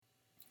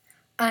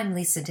I'm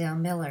Lisa Dale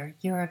Miller.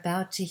 You're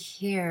about to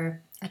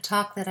hear a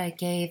talk that I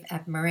gave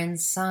at Marin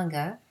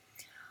Sangha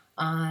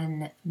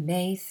on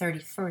May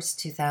 31st,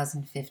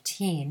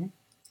 2015.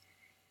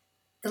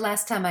 The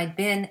last time I'd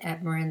been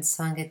at Marin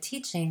Sangha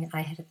teaching,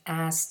 I had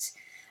asked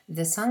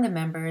the Sangha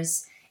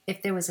members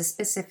if there was a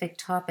specific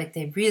topic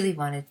they really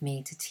wanted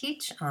me to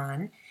teach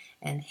on,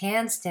 and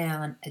hands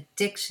down,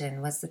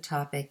 addiction was the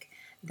topic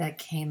that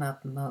came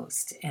up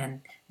most.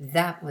 And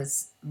that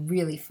was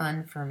really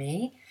fun for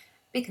me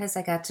because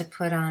I got to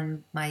put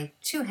on my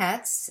two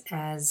hats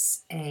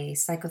as a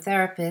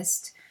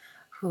psychotherapist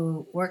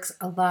who works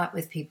a lot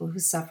with people who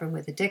suffer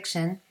with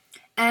addiction,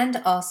 and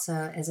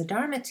also as a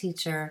Dharma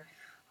teacher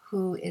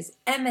who is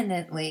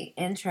eminently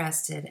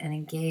interested and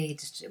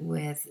engaged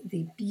with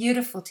the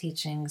beautiful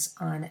teachings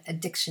on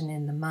addiction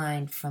in the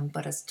mind from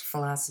Buddhist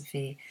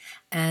philosophy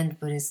and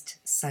Buddhist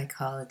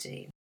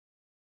psychology.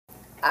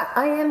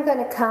 I am going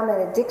to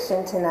comment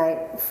addiction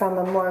tonight from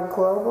a more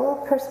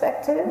global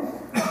perspective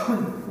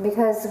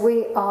because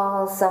we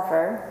all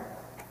suffer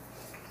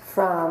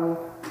from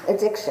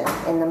addiction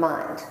in the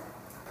mind.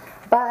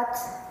 But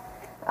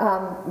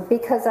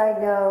because I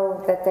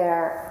know that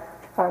there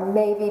are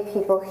maybe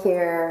people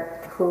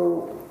here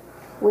who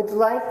would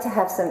like to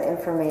have some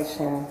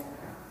information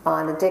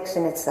on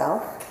addiction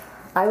itself,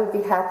 I would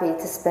be happy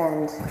to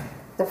spend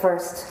the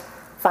first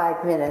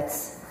 5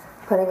 minutes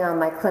putting on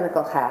my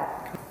clinical hat.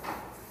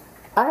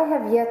 I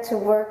have yet to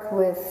work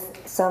with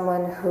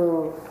someone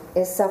who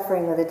is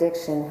suffering with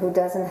addiction who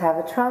doesn't have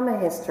a trauma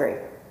history.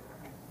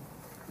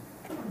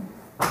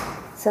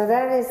 So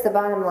that is the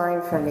bottom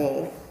line for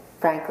me,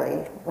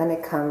 frankly, when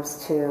it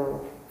comes to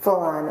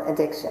full-on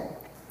addiction.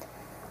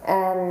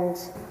 And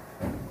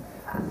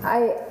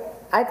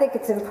I think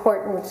it's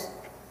important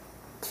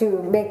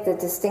to make the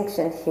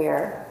distinction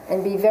here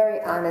and be very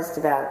honest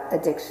about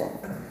addiction,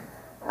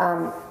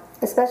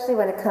 especially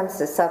when it comes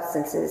to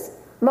substances.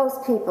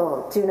 Most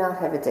people do not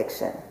have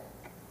addiction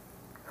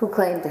who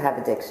claim to have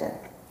addiction.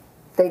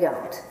 They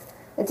don't.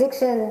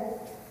 Addiction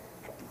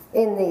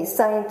in the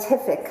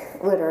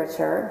scientific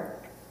literature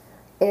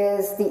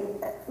is the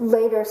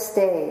later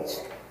stage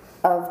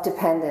of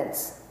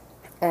dependence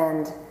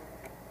and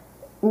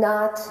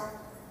not,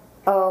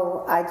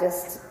 I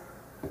just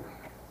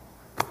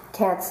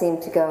can't seem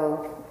to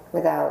go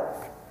without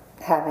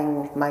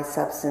having my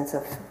substance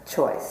of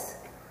choice.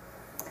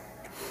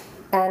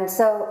 And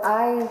so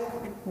I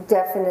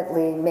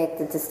definitely make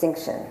the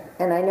distinction.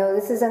 And I know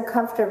this is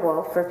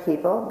uncomfortable for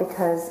people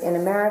because in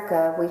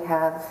America we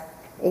have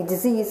a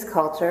disease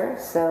culture,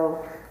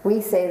 so we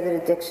say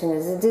that addiction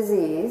is a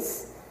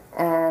disease.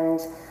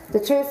 And the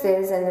truth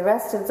is, in the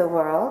rest of the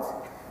world,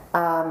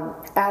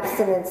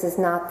 abstinence is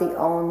not the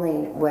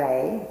only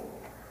way.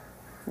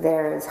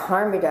 There's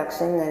harm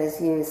reduction that is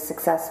used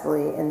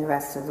successfully in the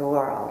rest of the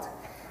world.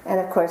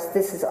 And of course,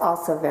 this is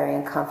also very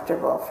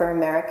uncomfortable for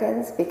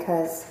Americans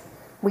because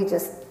we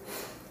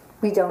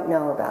don't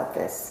know about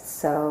this.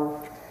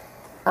 So,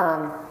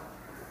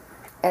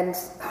 and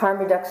harm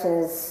reduction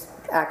is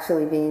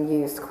actually being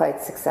used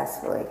quite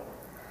successfully.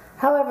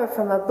 However,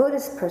 from a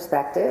Buddhist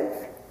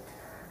perspective,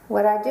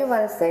 what I do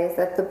want to say is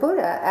that the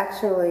Buddha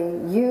actually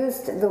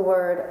used the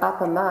word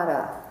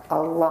appamada a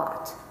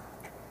lot.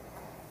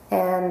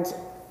 And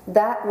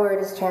that word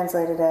is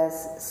translated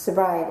as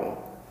sobriety.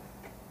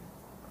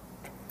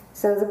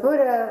 So the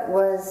Buddha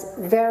was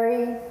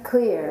very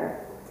clear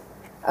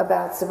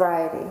about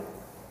sobriety.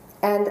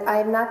 And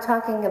I'm not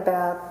talking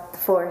about the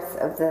fourth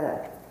of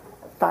the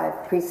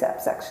 5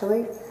 precepts,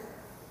 actually.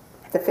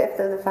 The fifth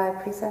of the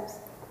 5 precepts?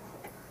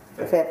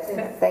 The fifth.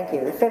 Thank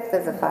you. The fifth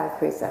of the 5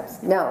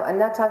 precepts. No, I'm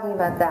not talking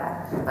about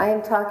that. I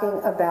am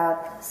talking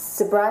about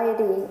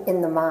sobriety in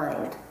the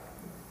mind.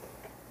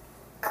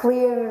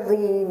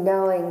 Clearly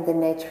knowing the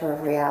nature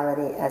of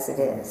reality as it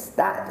is.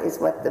 That is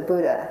what the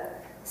Buddha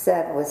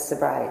said was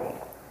sobriety.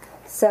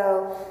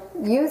 So,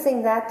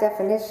 using that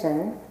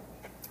definition,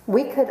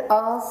 we could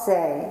all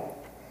say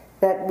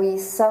that we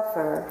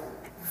suffer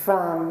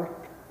from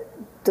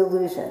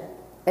delusion,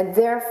 and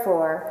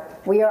therefore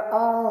we are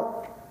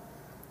all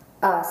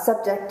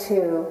subject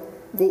to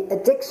the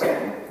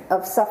addiction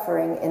of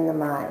suffering in the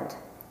mind.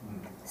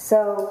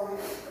 So,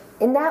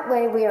 in that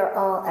way, we are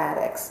all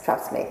addicts,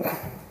 trust me.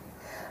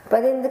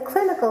 But in the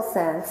clinical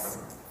sense,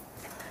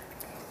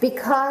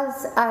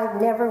 because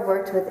I've never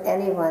worked with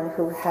anyone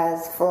who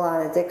has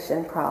full-on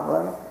addiction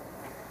problem,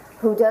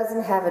 who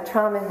doesn't have a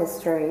trauma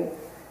history,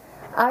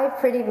 I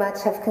pretty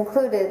much have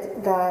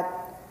concluded that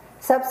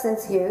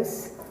substance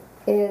use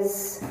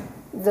is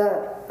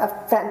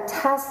a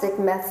fantastic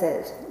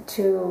method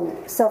to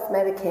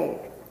self-medicate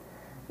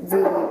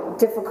the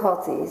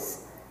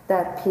difficulties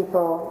that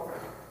people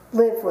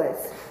live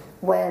with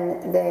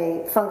when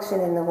they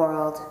function in the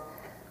world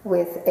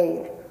with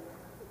a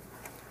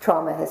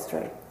trauma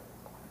history.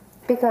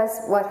 Because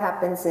what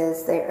happens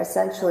is they're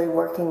essentially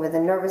working with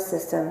a nervous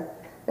system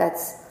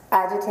that's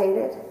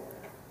agitated,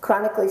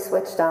 chronically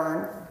switched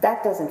on.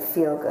 That doesn't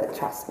feel good,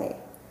 trust me.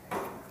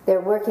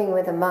 They're working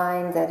with a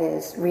mind that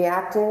is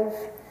reactive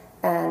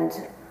and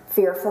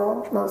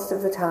fearful most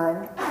of the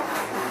time.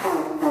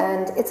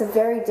 And it's a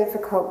very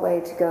difficult way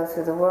to go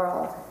through the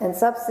world. And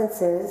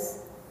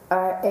substances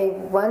are a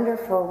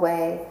wonderful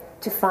way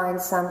to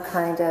find some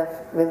kind of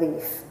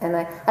relief. And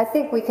I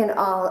think we can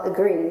all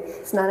agree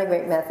it's not a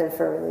great method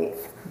for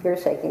relief. You're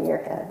shaking your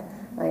head.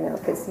 I know,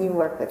 because you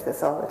work with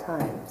this all the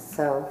time.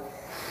 So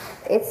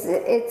it's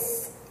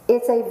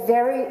a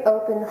very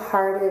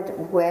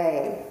open-hearted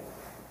way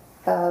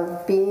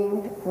of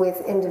being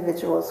with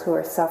individuals who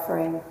are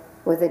suffering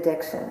with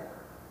addiction,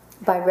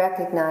 by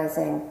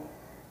recognizing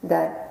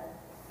that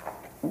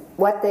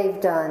what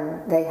they've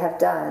done, they have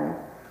done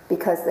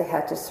because they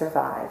had to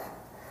survive.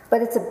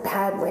 But it's a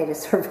bad way to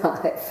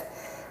survive.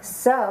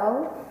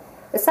 So,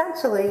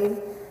 essentially,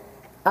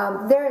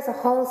 there is a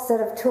whole set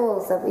of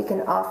tools that we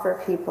can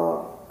offer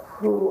people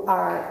who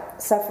are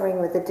suffering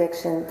with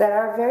addiction that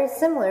are very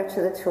similar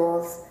to the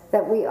tools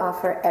that we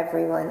offer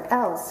everyone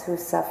else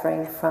who's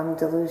suffering from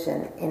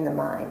delusion in the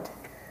mind.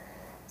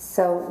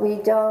 So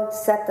we don't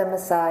set them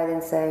aside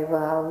and say,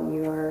 well,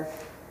 you're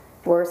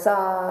worse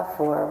off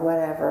or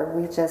whatever.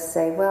 We just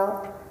say,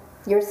 well,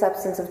 your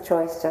substance of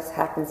choice just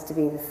happens to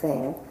be the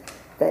thing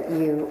that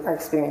you are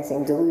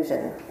experiencing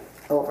delusion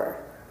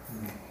over.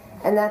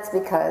 And that's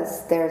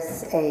because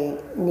there's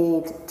a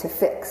need to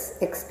fix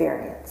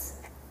experience.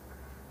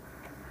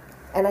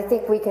 And I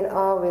think we can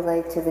all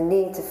relate to the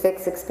need to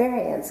fix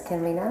experience,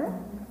 can we not?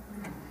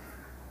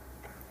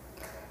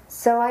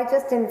 So I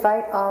just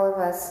invite all of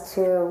us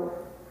to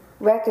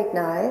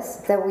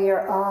recognize that we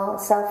are all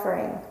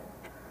suffering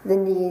the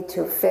need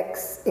to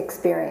fix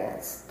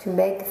experience, to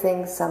make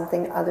things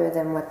something other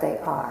than what they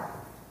are.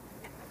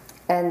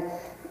 And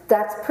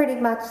that's pretty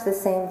much the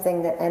same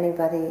thing that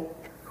anybody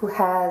who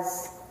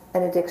has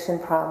an addiction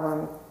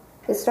problem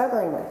is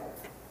struggling with.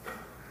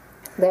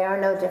 They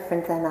are no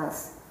different than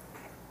us.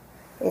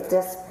 It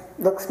just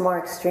looks more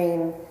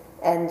extreme,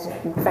 and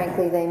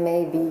frankly, they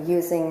may be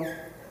using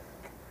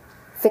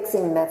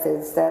fixing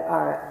methods that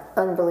are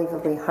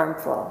unbelievably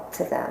harmful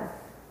to them,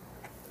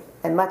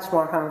 and much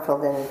more harmful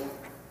than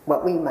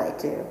what we might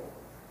do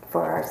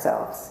for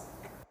ourselves.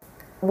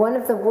 One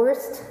of the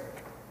worst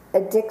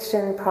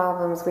addiction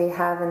problems we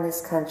have in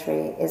this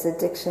country is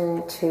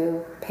addiction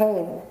to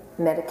pain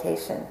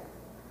medication.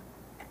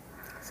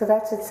 So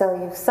that should tell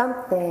you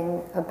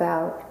something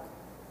about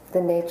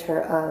the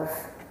nature of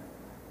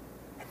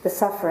the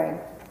suffering.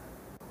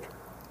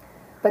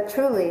 But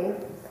truly,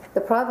 the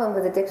problem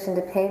with addiction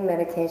to pain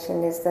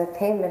medication is that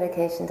pain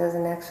medication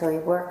doesn't actually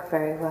work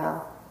very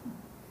well.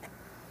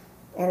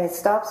 And it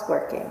stops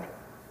working.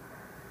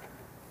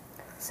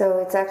 So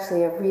it's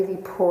actually a really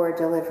poor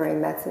delivery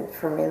method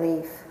for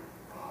relief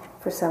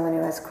for someone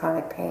who has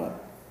chronic pain.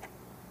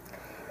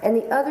 And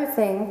the other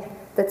thing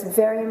that's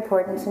very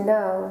important to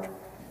know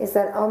is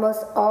that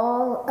almost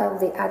all of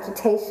the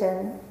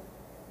agitation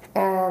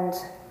and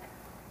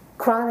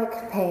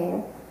chronic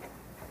pain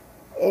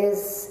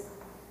has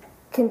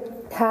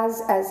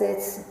as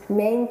its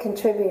main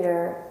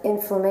contributor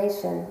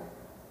inflammation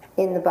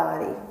in the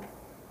body.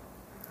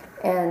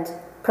 And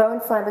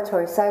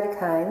pro-inflammatory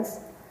cytokines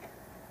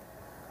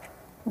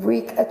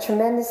wreak a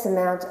tremendous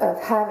amount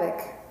of havoc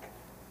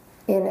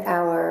in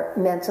our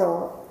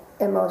mental,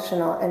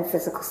 emotional, and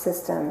physical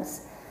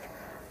systems.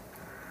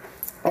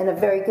 And a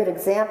very good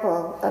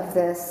example of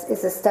this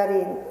is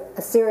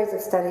a series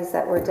of studies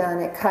that were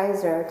done at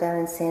Kaiser down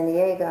in San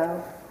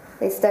Diego.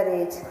 They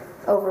studied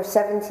over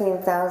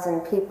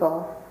 17,000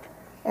 people,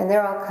 and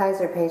they're all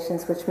Kaiser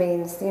patients, which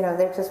means,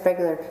 they're just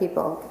regular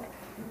people,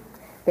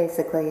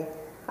 basically.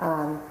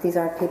 These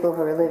aren't people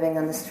who are living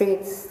on the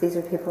streets. These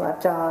are people who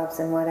have jobs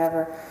and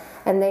whatever.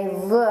 And they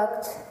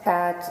looked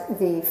at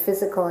the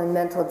physical and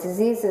mental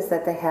diseases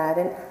that they had,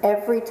 and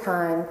every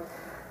time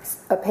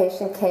a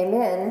patient came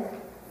in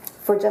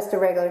for just a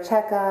regular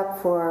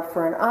checkup,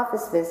 for an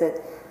office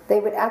visit, they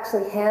would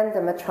actually hand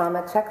them a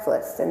trauma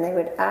checklist, and they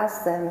would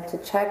ask them to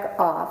check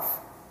off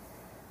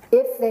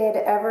if they had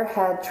ever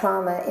had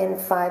trauma in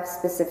 5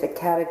 specific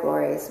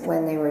categories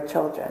when they were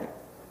children.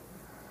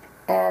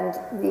 And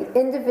the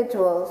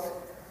individuals,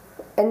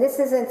 and this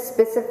isn't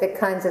specific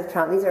kinds of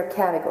trauma, these are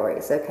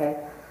categories, okay,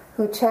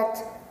 who checked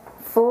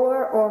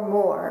 4 or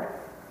more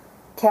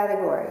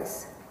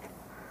categories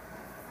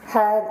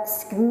had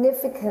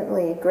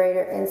significantly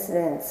greater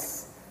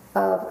incidence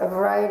of a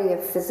variety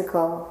of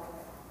physical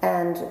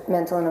and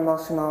mental and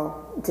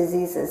emotional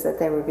diseases that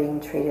they were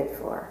being treated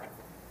for.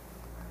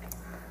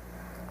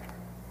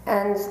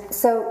 And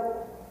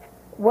so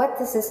what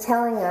this is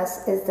telling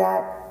us is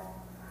that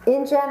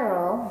in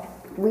general,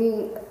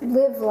 we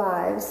live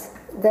lives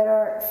that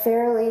are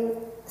fairly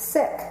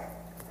sick.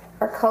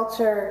 Our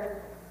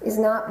culture is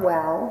not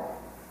well,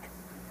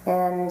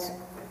 and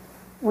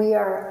we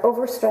are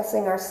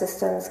overstressing our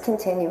systems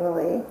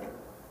continually,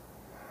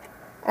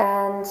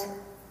 and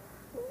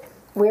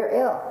we're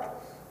ill.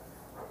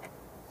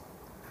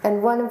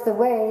 And one of the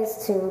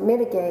ways to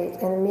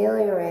mitigate and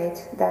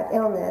ameliorate that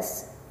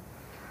illness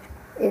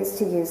is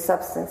to use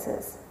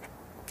substances.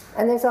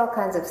 And there's all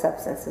kinds of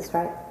substances,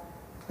 right?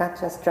 Not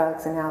just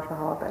drugs and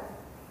alcohol, but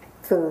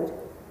food.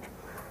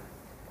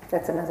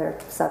 That's another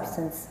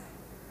substance.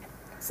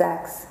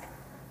 Sex.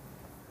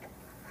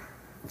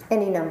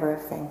 any number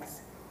of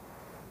things,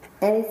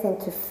 anything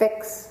to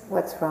fix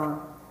what's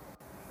wrong.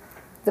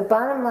 The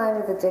bottom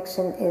line of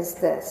addiction is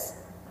this: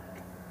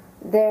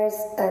 there's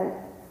an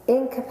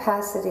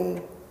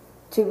incapacity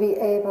to be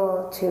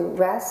able to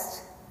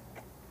rest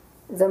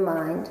the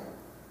mind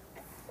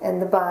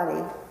and the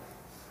body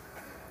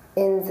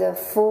in the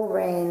full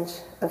range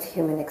of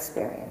human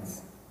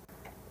experience.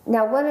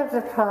 Now, one of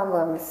the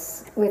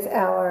problems with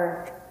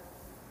our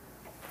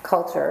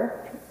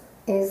culture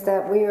is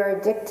that we are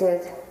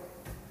addicted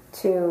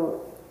to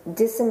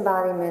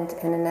disembodiment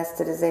and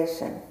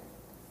anesthetization.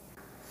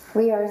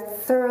 We are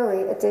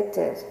thoroughly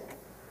addicted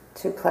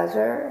to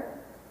pleasure,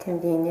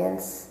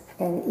 convenience,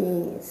 and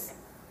ease.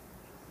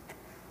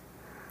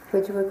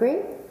 Would you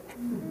agree?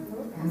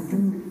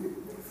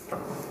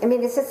 I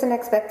mean, it's just an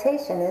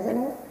expectation, isn't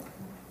it?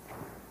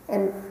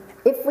 And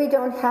if we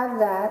don't have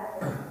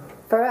that,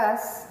 for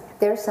us,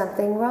 there's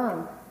something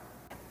wrong.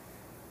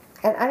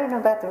 And I don't know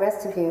about the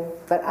rest of you,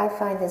 but I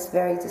find this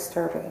very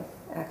disturbing,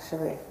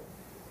 actually.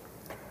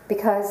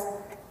 Because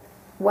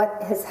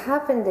what has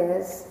happened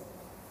is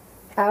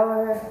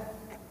our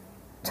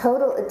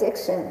total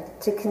addiction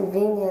to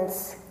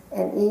convenience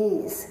and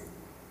ease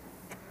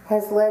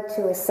has led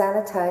to a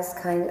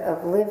sanitized kind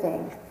of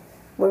living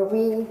where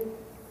we,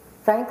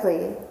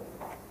 frankly,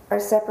 are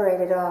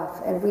separated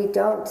off and we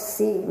don't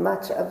see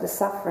much of the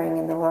suffering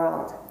in the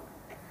world.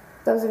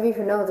 Those of you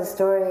who know the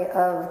story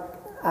of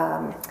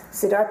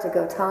Siddhartha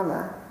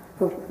Gautama,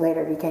 who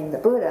later became the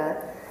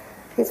Buddha,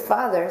 his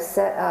father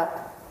set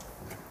up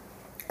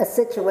a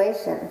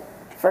situation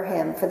for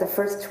him for the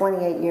first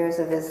 28 years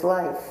of his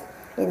life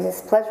in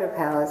this pleasure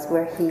palace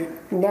where he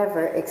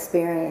never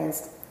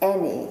experienced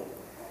any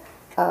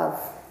of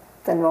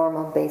the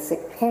normal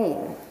basic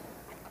pain.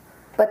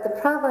 But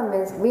the problem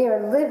is we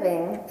are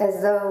living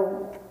as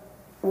though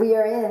we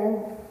are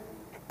in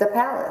the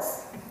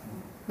palace,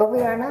 but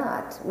we are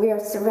not. We are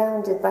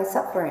surrounded by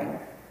suffering.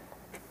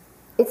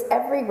 It's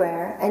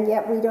everywhere, and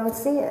yet we don't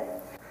see it.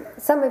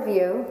 Some of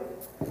you,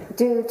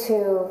 due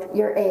to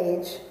your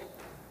age,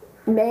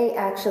 may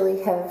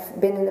actually have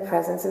been in the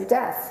presence of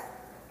death.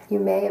 You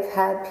may have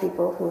had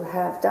people who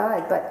have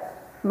died, but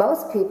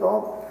most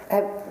people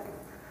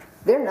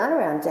they're not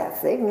around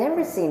death. They've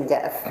never seen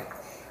death.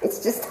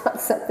 It's just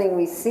not something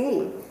we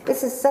see.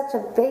 This is such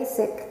a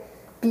basic,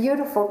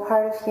 beautiful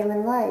part of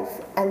human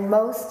life, and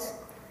most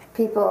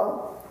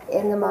people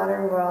in the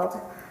modern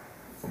world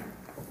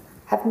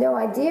have no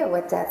idea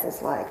what death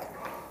is like.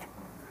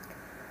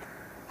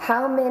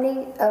 How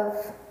many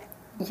of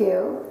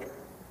you,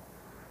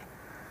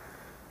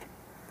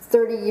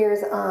 30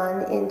 years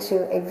on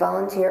into a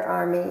volunteer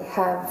army,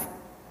 have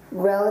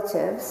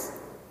relatives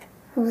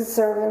who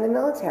serve in the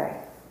military?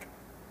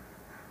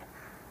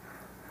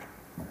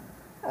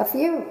 A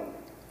few.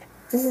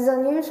 This is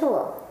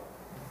unusual.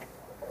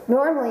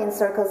 Normally in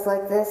circles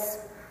like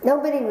this,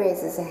 nobody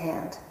raises a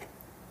hand.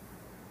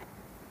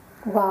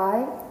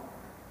 Why?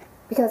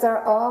 Because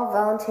our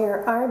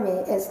all-volunteer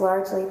army is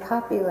largely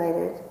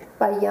populated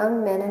by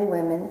young men and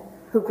women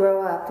who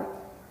grow up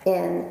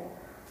in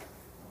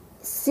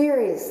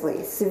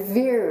seriously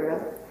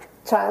severe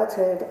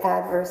childhood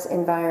adverse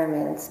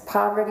environments,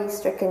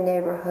 poverty-stricken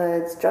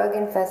neighborhoods,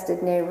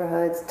 drug-infested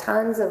neighborhoods,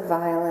 tons of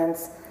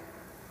violence.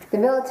 The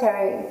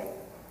military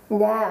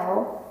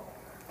now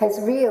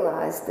has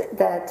realized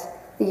that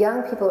the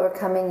young people who are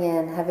coming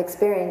in have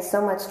experienced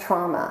so much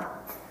trauma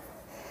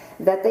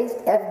that they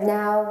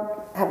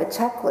now have a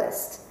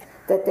checklist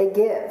that they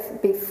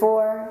give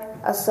before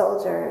a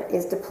soldier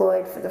is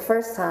deployed for the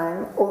first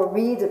time or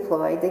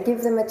redeployed. They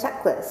give them a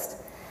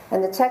checklist.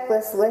 And the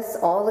checklist lists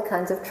all the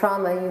kinds of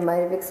trauma you might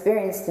have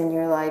experienced in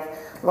your life,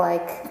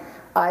 like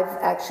I've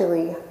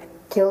actually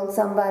killed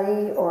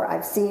somebody, or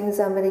I've seen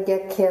somebody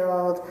get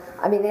killed.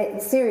 I mean,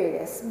 it's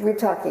serious. We're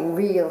talking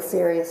real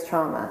serious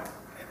trauma.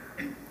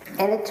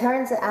 And it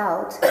turns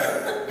out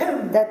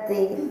that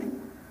the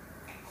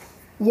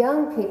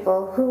young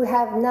people who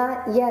have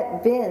not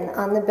yet been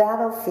on the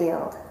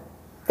battlefield,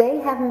 they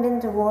haven't been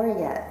to war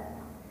yet.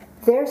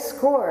 Their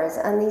scores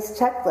on these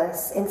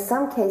checklists, in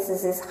some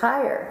cases, is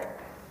higher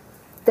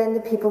than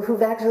the people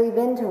who've actually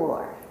been to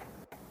war.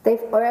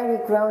 They've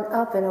already grown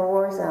up in a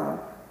war zone.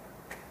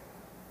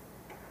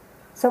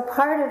 So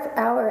part of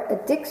our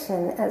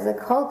addiction as a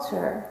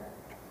culture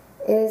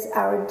is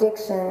our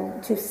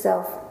addiction to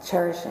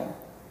self-cherishing.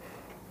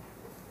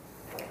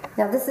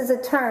 Now this is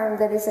a term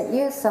that isn't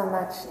used so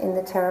much in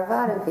the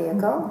Theravada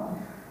vehicle,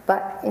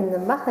 but in the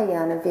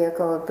Mahayana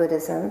vehicle of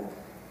Buddhism,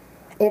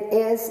 it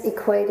is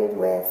equated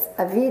with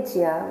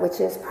avidya, which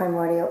is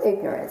primordial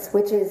ignorance,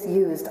 which is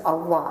used a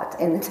lot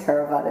in the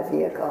Theravada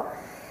vehicle.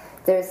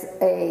 There's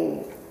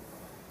a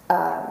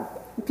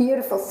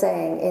beautiful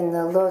saying in the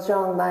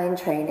Lojong mind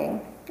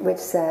training, which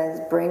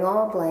says, bring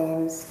all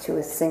blames to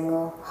a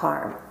single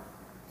harm.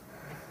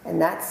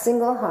 And that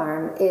single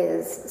harm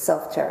is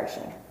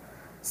self-cherishing.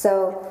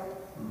 So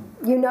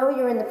you know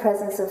you're in the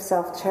presence of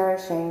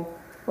self-cherishing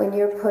when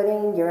you're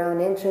putting your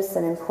own interests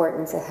and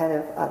importance ahead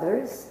of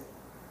others,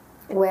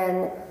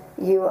 when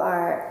you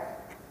are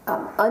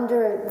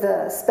under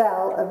the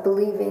spell of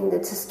believing the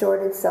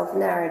distorted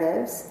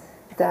self-narratives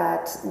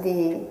that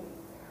the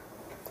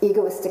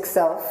egoistic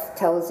self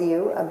tells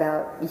you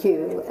about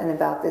you and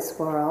about this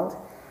world.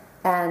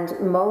 And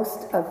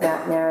most of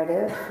that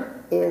narrative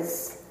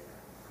is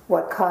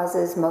what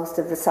causes most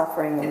of the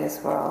suffering in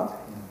this world.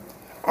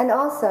 And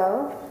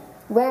also,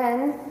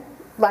 when,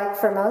 like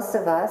for most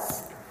of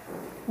us,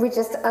 we're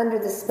just under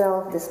the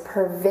spell of this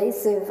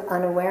pervasive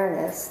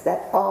unawareness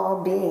that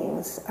all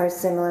beings are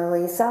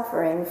similarly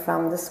suffering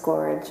from the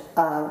scourge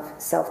of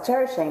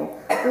self-cherishing,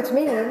 which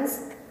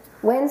means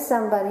when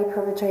somebody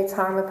perpetrates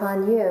harm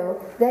upon you,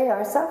 they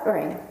are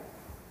suffering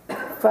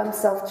from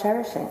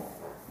self-cherishing.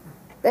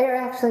 They are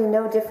actually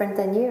no different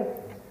than you.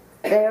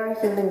 They are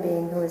a human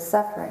being who is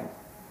suffering.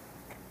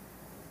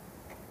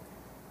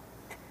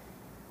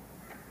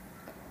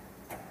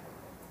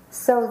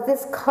 So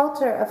this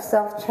culture of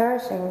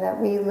self-cherishing that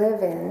we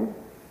live in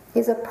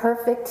is a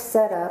perfect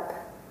setup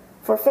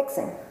for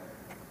fixing.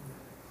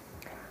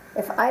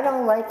 If I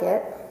don't like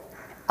it,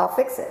 I'll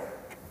fix it.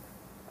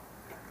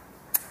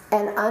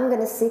 And I'm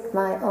going to seek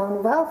my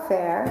own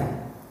welfare.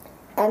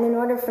 And in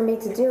order for me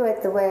to do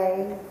it the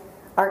way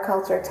our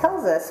culture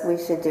tells us we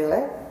should do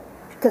it,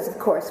 because of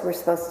course we're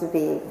supposed to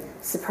be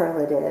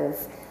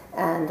superlative,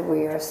 and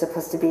we are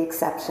supposed to be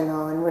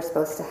exceptional, and we're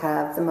supposed to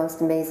have the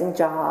most amazing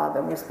job,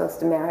 and we're supposed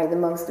to marry the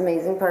most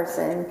amazing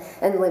person,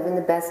 and live in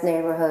the best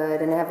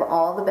neighborhood, and have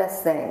all the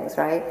best things,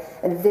 right?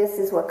 And this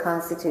is what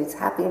constitutes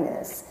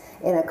happiness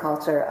in a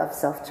culture of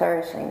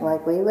self-cherishing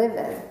like we live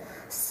in.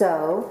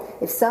 So,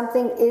 if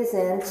something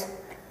isn't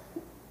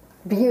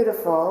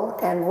beautiful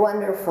and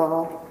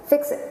wonderful,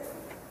 fix it.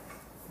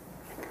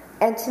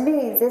 And to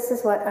me, this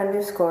is what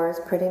underscores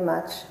pretty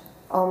much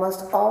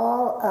almost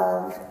all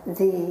of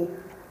the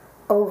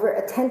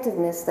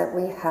over-attentiveness that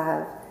we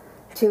have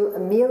to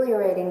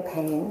ameliorating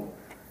pain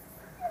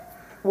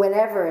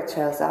whenever it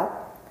shows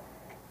up,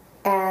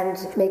 and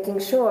making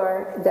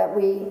sure that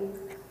we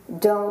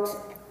don't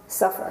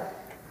suffer.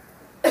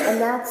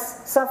 And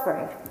that's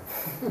suffering.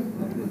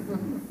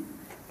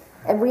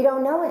 And we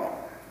don't know it.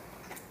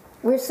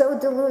 We're so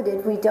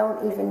deluded we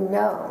don't even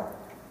know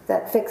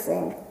that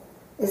fixing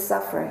is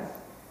suffering.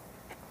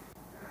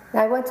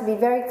 Now I want to be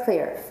very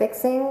clear.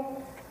 Fixing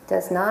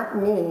does not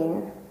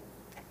mean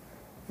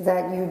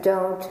that you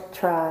don't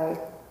try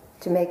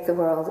to make the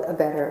world a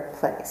better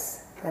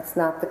place. That's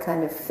not the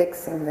kind of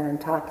fixing that I'm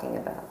talking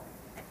about.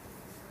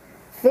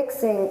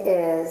 Fixing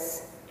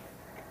is,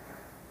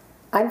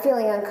 I'm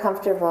feeling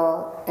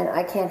uncomfortable and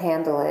I can't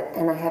handle it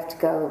and I have to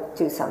go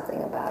do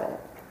something about it.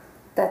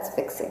 That's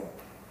fixing.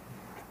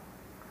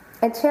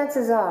 And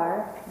chances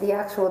are the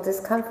actual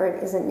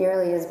discomfort isn't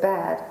nearly as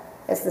bad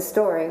as the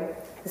story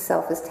the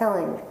self is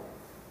telling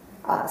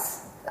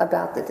us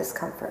about the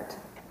discomfort.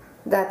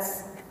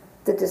 That's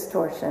the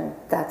distortion,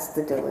 that's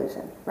the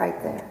delusion,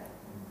 right there.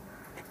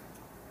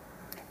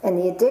 And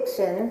the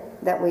addiction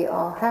that we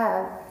all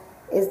have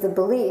is the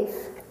belief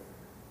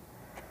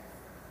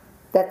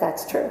that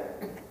that's true,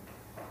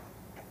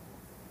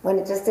 when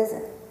it just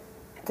isn't.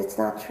 It's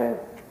not true.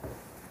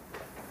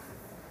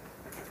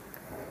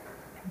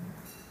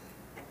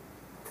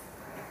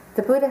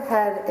 The Buddha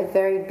had a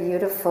very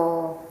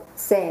beautiful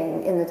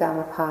saying in the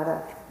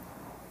Dhammapada.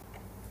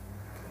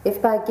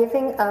 If by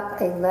giving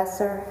up a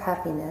lesser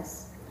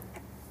happiness,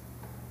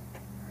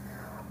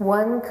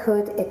 one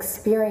could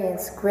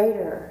experience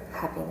greater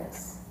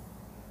happiness,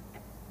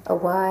 a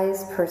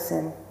wise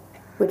person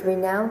would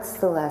renounce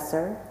the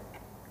lesser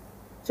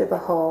to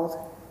behold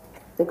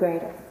the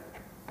greater.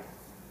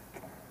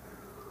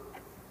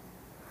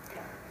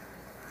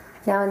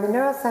 Now, in the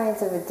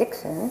neuroscience of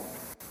addiction,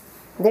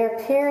 there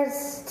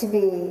appears to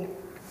be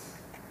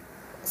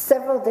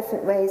several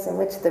different ways in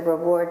which the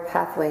reward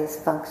pathways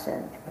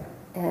function.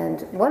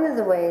 And one of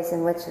the ways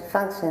in which it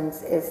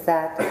functions is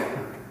that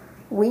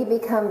we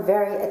become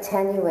very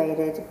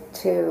attenuated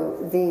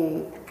to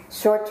the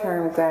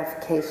short-term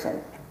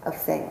gratification of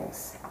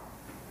things.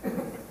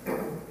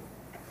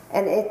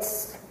 And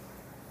it's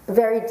a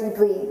very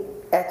deeply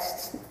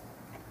etched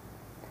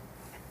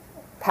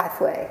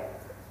pathway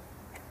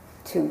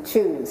to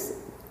choose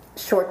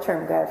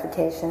short-term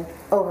gratification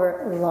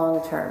over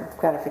long-term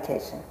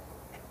gratification.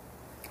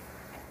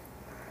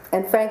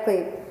 And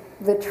frankly,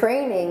 the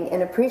training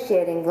in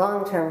appreciating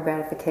long-term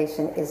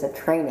gratification is a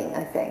training,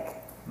 I think.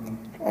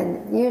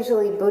 And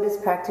usually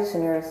Buddhist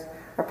practitioners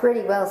are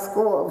pretty well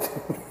schooled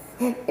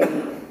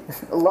in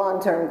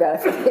long-term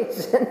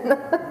gratification,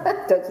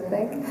 don't you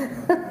think?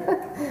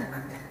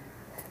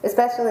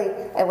 Especially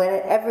when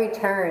at every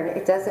turn,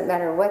 it doesn't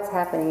matter what's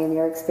happening in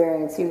your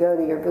experience, you go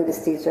to your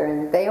Buddhist teacher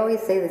and they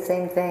always say the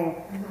same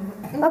thing.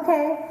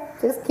 Okay,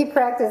 just keep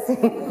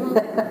practicing.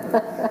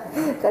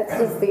 That's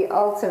just the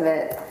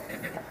ultimate.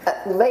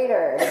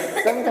 Later,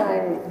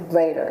 sometime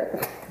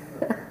later.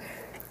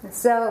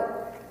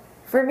 So,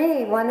 for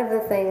me, one of the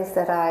things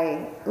that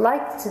I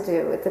like to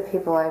do with the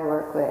people I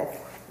work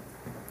with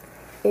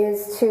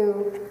is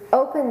to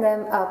open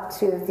them up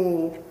to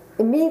the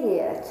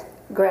immediate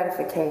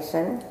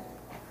gratification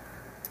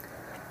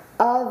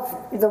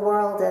of the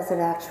world as it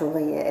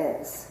actually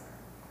is.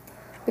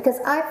 Because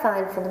I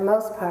find, for the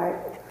most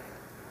part,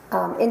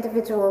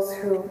 individuals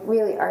who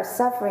really are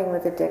suffering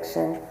with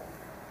addiction,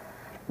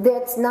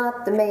 that's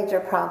not the major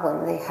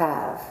problem they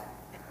have.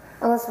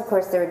 Unless, of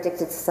course, they're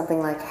addicted to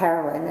something like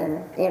heroin,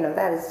 and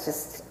that is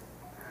just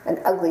an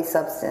ugly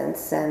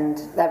substance, and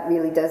that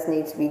really does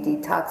need to be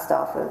detoxed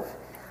off of.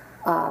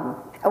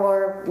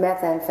 Or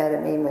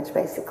methamphetamine, which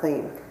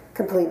basically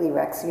completely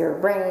wrecks your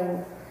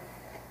brain.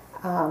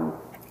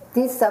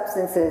 These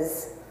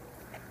substances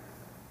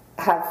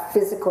have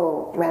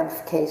physical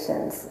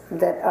ramifications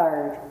that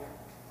are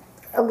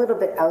a little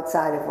bit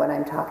outside of what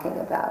I'm talking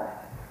about.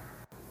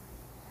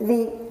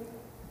 The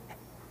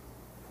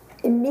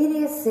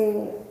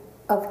immediacy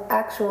of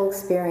actual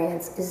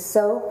experience is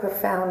so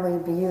profoundly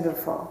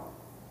beautiful,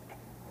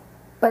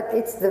 but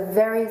it's the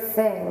very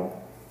thing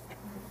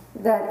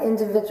that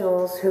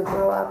individuals who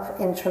grow up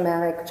in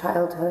traumatic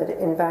childhood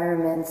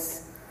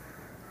environments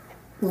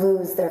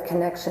lose their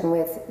connection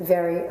with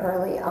very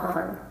early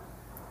on.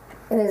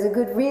 And there's a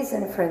good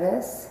reason for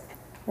this,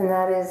 and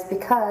that is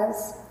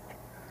because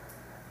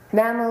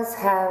mammals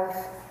have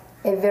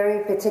a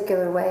very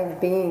particular way of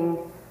being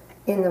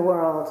in the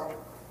world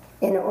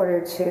in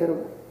order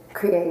to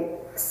create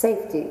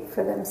safety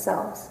for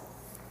themselves.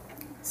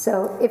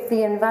 So if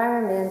the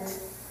environment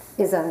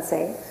is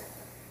unsafe,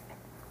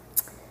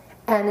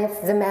 and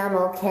if the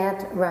mammal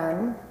can't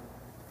run,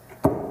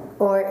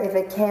 or if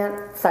it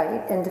can't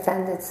fight and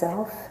defend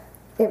itself,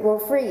 it will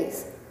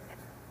freeze.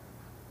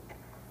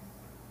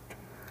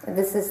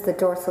 This is the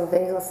dorsal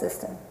vagal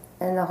system.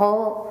 And the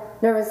whole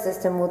nervous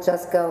system will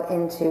just go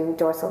into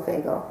dorsal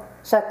vagal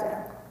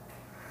shutdown.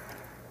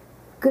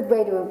 Good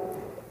way to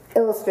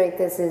illustrate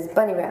this is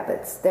bunny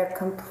rabbits. They're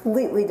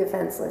completely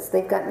defenseless.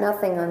 They've got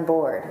nothing on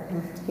board,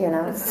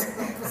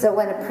 So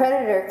when a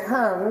predator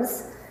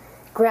comes,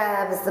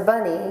 grabs the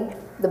bunny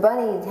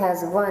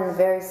has one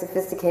very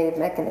sophisticated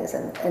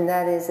mechanism, and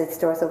that is its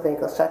dorsal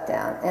vagal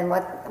shutdown. And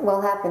what will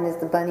happen is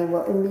the bunny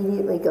will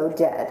immediately go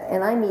dead.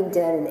 And I mean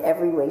dead in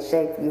every way,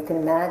 shape you can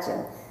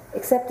imagine,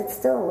 except it's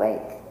still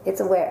awake. It's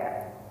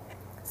aware.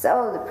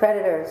 So the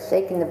predator is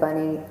shaking the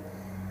bunny,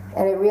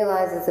 and it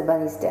realizes the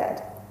bunny's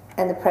dead,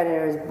 and the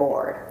predator is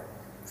bored.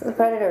 So the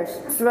predator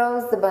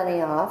throws the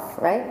bunny off,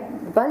 right?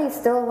 The bunny's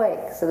still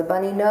awake, so the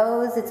bunny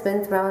knows it's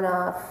been thrown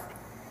off,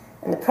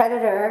 and the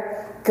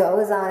predator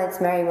goes on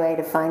its merry way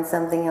to find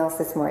something else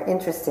that's more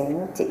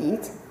interesting to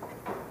eat.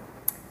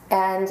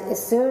 And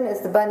as soon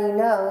as the bunny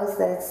knows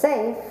that it's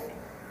safe,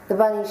 the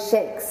bunny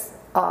shakes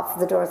off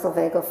the dorsal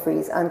vagal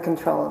freeze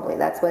uncontrollably.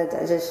 That's what it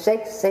does. It just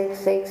shakes,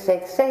 shakes, shakes,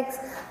 shakes, shakes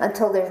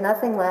until there's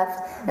nothing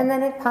left, and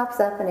then it pops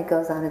up and it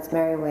goes on its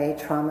merry way,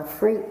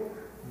 trauma-free.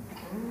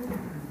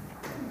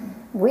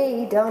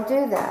 We don't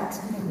do that.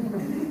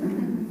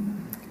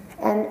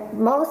 And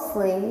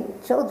mostly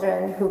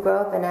children who grow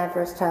up in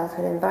adverse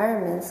childhood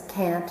environments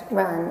can't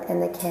run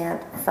and they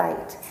can't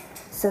fight.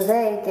 So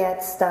they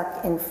get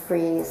stuck in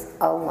freeze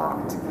a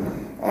lot.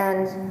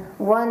 And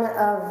one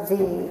of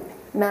the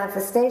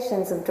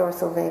manifestations of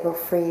dorsal vagal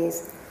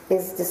freeze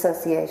is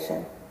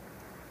dissociation.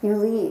 You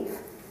leave.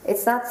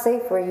 It's not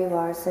safe where you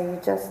are, so you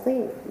just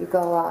leave. You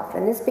go off.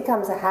 And this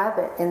becomes a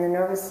habit in the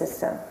nervous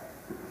system.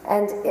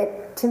 And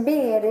to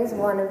me, it is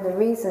one of the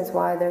reasons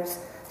why there's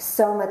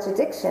so much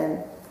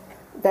addiction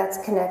that's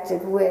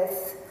connected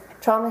with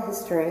trauma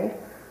history,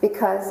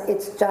 because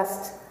it's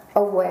just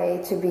a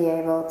way to be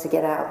able to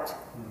get out,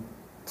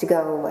 to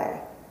go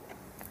away.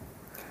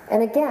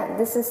 And again,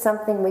 this is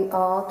something we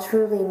all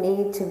truly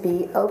need to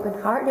be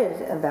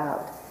open-hearted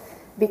about,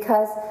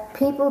 because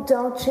people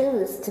don't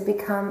choose to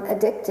become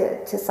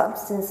addicted to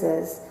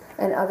substances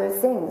and other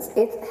things.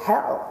 It's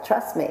hell,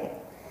 trust me.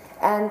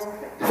 And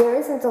there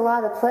isn't a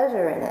lot of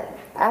pleasure in it.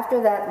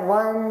 After that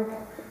one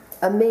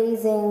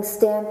amazing,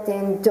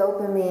 stamped-in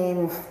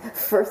dopamine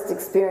first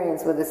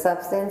experience with a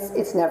substance,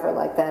 it's never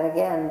like that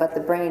again, but the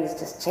brain is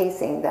just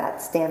chasing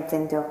that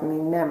stamped-in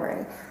dopamine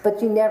memory.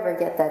 But you never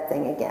get that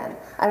thing again.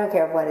 I don't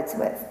care what it's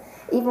with.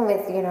 Even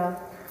with,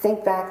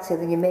 think back to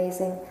the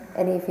amazing,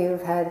 any of you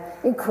have had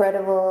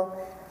incredible,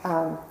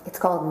 it's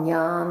called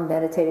Nyam,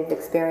 meditative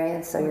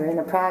experience. So you're in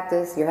a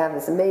practice, you have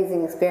this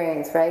amazing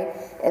experience, right?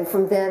 And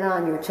from then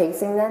on, you're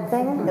chasing that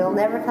thing. It'll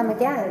never come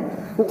again.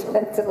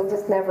 It'll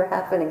just never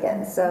happen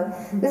again. So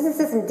this is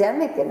just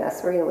endemic in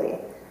us, really.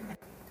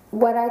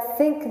 What I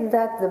think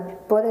that the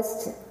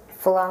Buddhist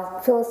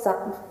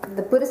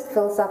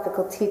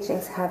philosophical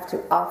teachings have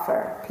to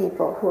offer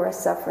people who are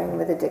suffering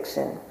with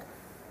addiction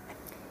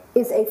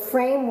is a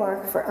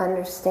framework for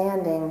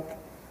understanding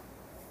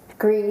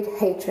greed,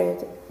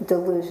 hatred,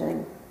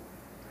 delusion,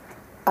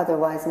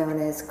 otherwise known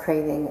as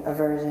craving,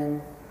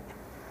 aversion,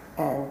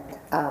 and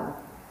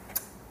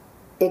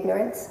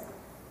ignorance,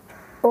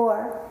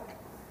 or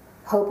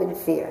hope and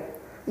fear.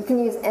 You can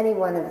use any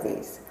one of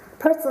these.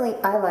 Personally,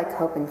 I like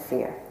hope and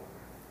fear.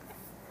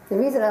 The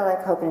reason I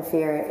like hope and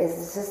fear is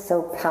it's just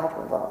so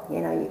palpable.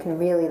 You can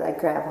really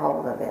grab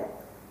hold of it.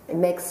 It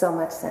makes so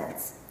much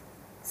sense.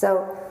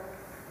 So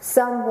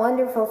some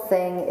wonderful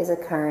thing is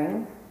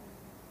occurring,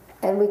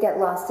 and we get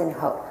lost in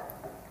hope.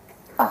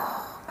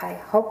 oh, I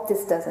hope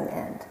this doesn't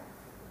end.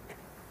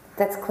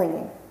 That's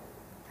clinging,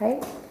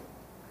 right?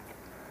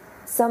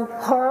 Some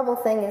horrible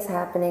thing is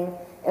happening,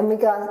 and we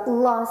got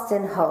lost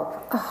in hope.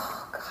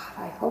 Oh,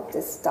 God, I hope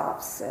this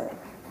stops soon.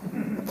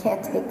 I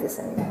can't take this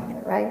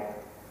anymore, right?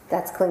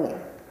 That's clinging.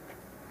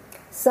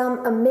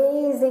 Some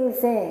amazing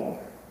thing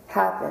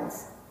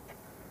happens,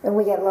 and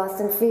we get lost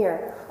in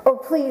fear. Oh,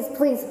 please,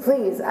 please,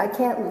 please, I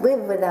can't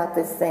live without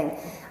this thing.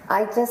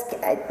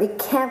 It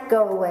can't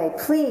go away,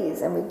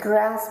 please. And we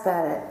grasp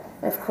at it.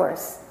 And of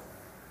course,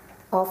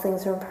 all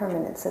things are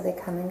impermanent, so they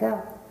come and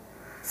go.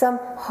 Some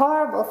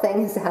horrible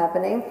thing is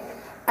happening,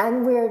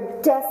 and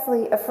we're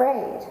deathly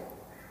afraid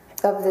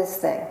of this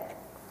thing.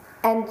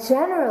 And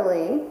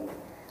generally,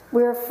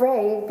 we're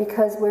afraid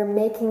because we're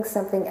making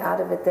something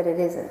out of it that it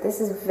isn't.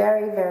 This is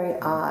very, very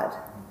odd.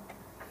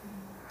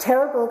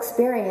 Terrible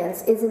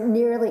experience isn't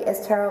nearly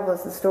as terrible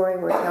as the story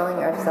we're telling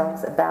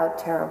ourselves about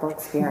terrible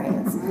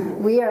experience.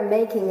 We are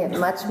making it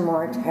much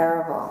more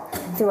terrible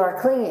through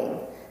our clinging,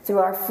 through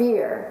our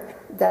fear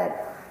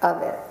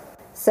of it.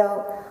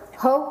 So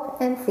hope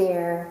and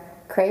fear,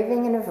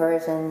 craving and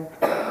aversion,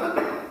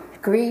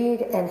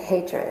 greed and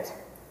hatred.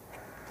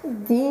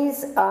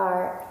 These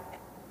are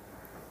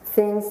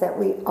things that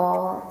we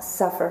all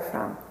suffer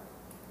from.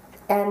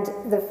 And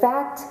the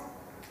fact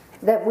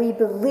that we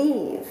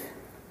believe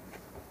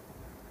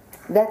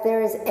that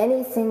there is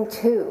anything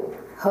to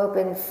hope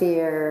and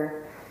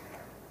fear,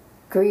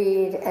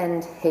 greed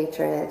and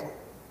hatred,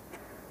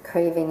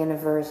 craving and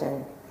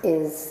aversion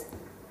is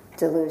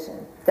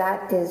delusion.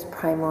 That is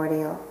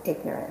primordial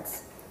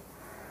ignorance.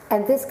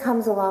 And this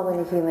comes along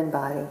with the human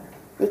body.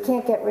 You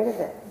can't get rid of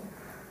it.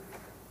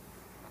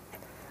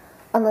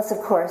 Unless, of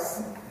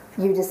course,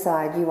 you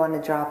decide you want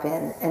to drop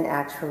in and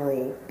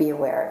actually be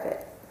aware of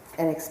it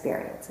and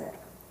experience it.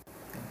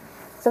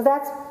 So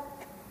that's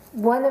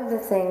one of the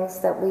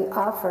things that we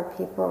offer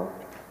people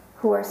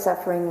who are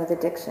suffering with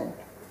addiction.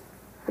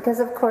 Because,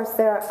 of course,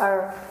 there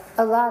are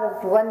a lot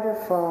of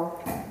wonderful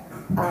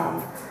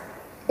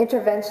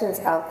interventions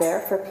out there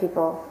for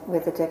people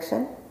with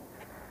addiction.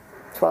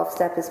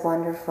 12-step is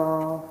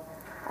wonderful.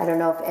 I don't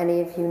know if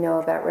any of you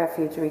know about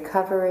Refuge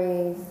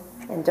Recovery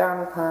and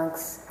Dharma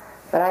Punks,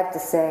 but I have to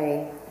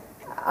say,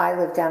 I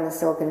live down in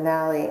Silicon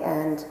Valley,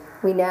 and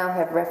we now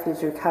have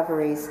Refuge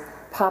Recoveries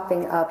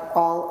popping up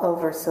all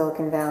over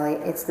Silicon Valley.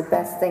 It's the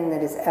best thing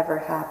that has ever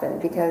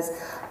happened, because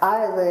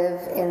I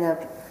live in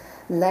a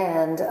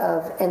land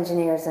of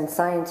engineers and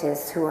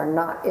scientists who are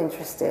not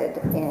interested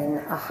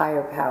in a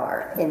higher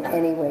power in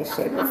any way,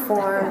 shape, or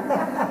form.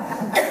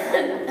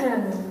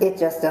 It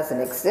just doesn't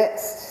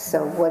exist.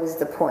 So what is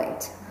the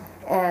point?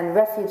 And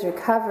Refuge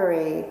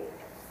Recovery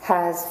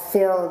has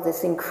filled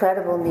this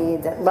incredible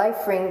need that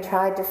LifeRing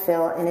tried to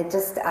fill, and it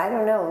just, I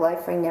don't know,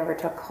 LifeRing never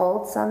took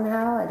hold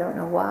somehow. I don't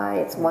know why.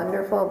 It's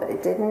wonderful, but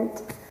it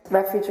didn't.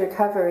 Refuge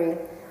Recovery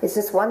is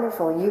just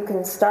wonderful. You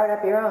can start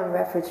up your own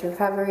Refuge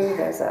Recovery.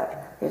 There's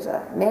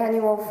a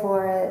manual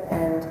for it,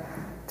 and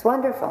it's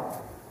wonderful.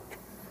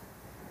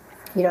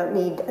 You don't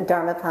need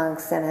Dharma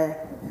Punks and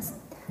a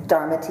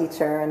Dharma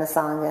teacher and a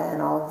Sangha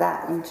and all of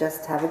that. You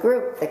just have a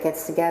group that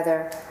gets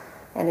together,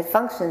 and it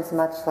functions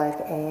much like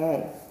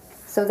AA.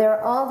 So there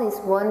are all these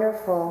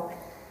wonderful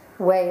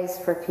ways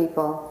for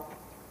people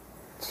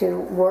to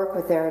work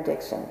with their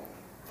addiction.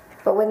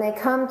 But when they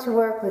come to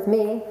work with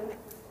me,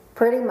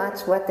 pretty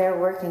much what they're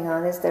working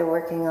on is they're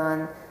working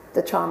on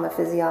the trauma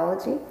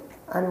physiology,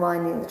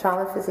 unwinding the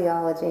trauma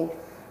physiology,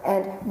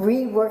 and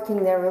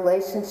reworking their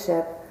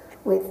relationship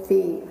with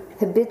the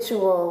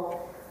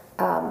habitual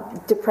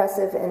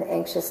depressive and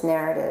anxious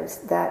narratives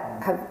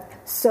that have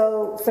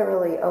so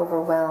thoroughly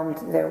overwhelmed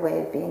their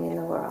way of being in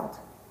the world.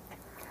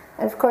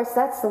 And of course,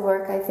 that's the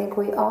work I think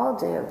we all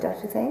do,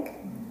 don't you think?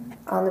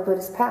 On the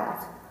Buddhist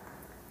path.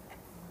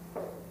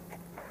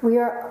 We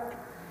are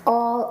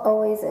all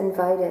always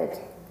invited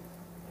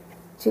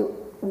to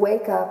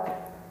wake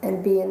up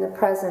and be in the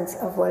presence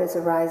of what is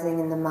arising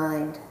in the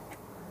mind,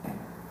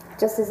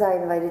 just as I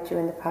invited you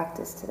into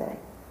practice today.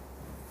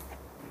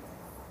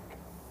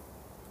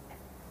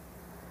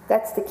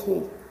 That's the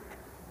key.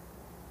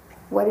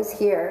 What is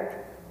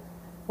here?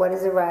 What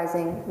is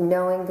arising?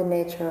 Knowing the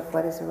nature of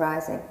what is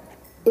arising.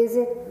 Is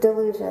it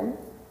delusion,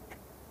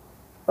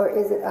 or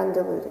is it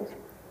undiluted?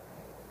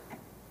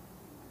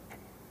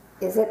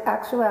 Is it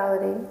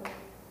actuality,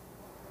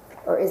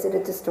 or is it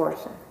a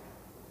distortion?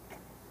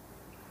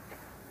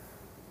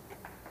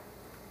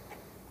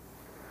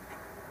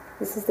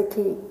 This is the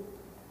key.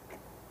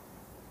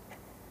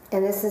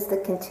 And this is the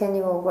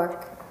continual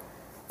work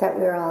that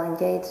we're all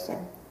engaged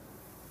in.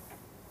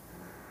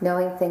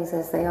 Knowing things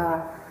as they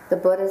are. The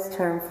Buddha's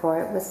term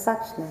for it was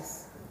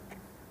suchness.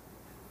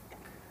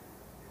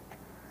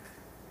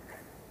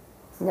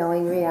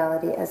 Knowing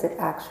reality as it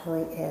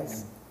actually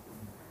is.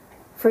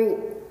 Free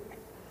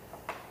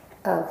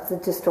of the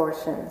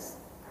distortions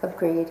of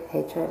greed,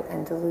 hatred,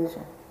 and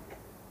delusion.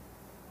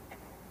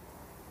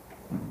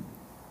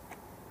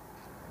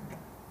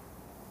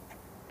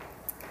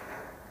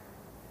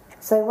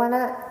 So I want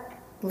to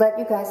let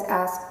you guys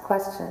ask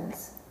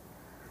questions.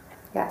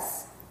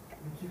 Yes?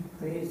 Would you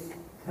please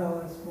tell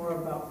us more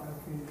about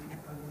refuge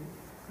recovery?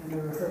 I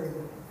never heard of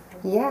it.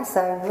 Yes,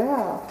 I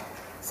will.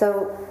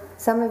 So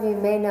some of you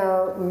may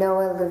know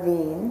Noah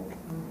Levine.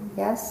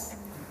 Yes?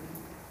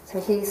 So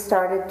he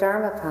started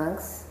Dharma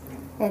Punks,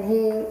 and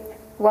he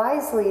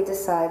wisely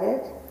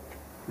decided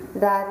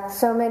that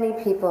so many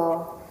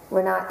people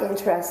were not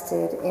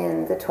interested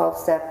in the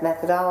 12-step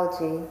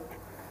methodology,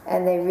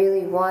 and they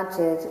really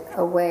wanted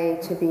a way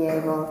to be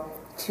able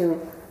to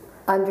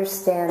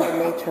understand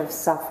the nature of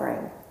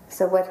suffering.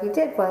 So what he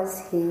did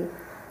was he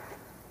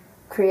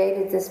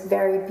created this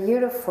very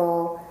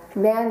beautiful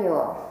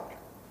manual,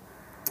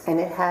 and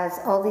it has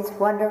all these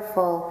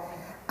wonderful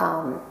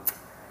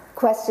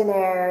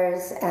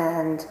questionnaires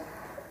and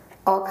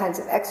all kinds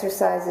of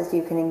exercises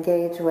you can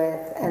engage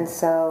with. And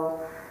so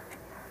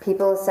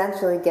people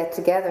essentially get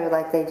together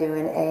like they do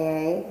in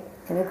AA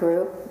in a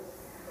group,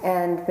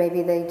 and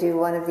maybe they do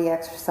one of the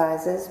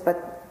exercises,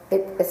 but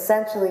it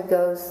essentially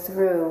goes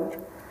through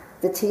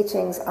the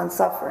teachings on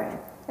suffering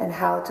and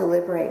how to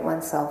liberate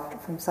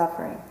oneself from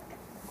suffering.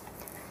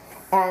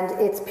 And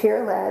it's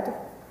peer-led,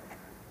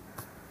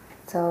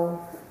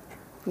 so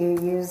you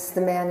use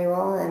the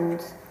manual,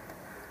 and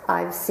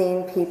I've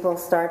seen people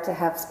start to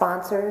have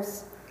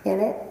sponsors in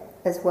it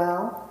as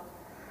well.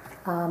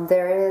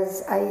 There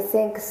is, I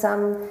think,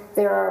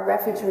 there are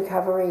refuge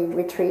recovery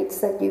retreats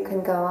that you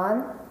can go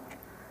on.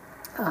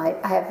 I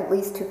have at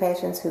least 2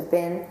 patients who've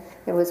been.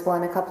 There was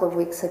one a couple of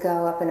weeks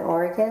ago up in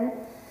Oregon.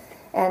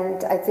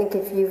 And I think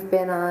if you've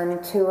been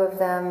on 2 of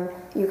them,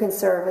 you can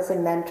serve as a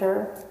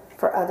mentor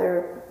for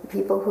other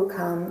people who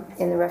come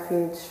in the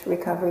refuge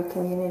recovery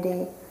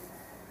community.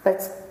 But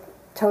it's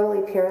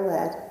totally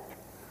peer-led.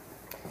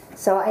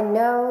 So I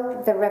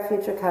know the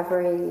refuge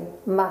recovery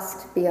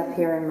must be up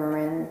here in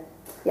Marin.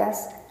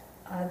 Yes?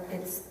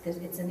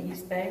 It's in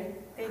East Bay.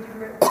 They do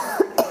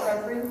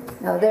recovery.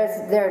 No,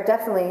 they're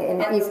definitely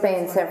in East Bay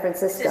and San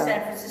Francisco. It's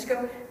San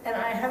Francisco, and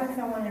I haven't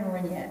found one in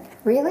Marin yet.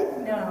 Really?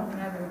 No,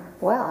 never.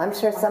 Well, I'm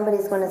sure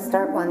somebody's going to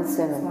start one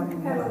soon.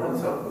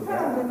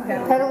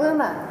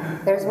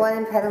 Petaluma. There's one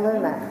in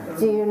Petaluma.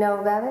 Do you know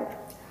about it?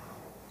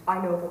 I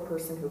know of a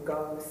person who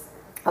goes.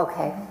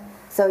 Okay.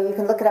 So you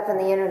can look it up on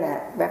the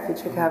internet,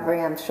 Refuge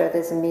Recovery. I'm sure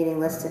there's a meeting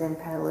listed in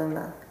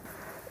Petaluma.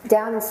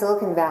 Down in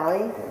Silicon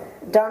Valley,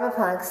 Dharma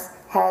Punks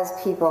has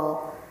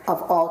people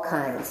of all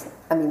kinds.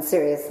 I mean,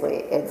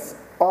 seriously, it's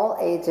all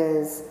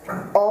ages,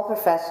 all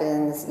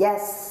professions.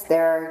 Yes,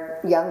 there are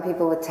young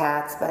people with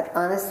tats, but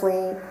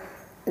honestly,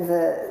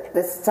 the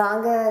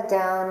Sangha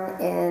down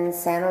in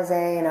San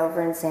Jose and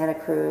over in Santa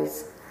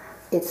Cruz,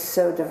 it's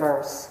so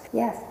diverse.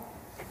 Yes?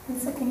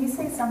 Lisa, can you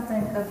say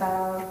something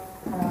about,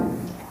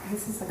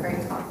 this is a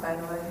great talk, by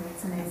the way,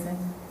 it's amazing.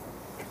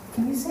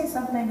 Can you say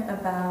something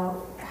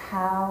about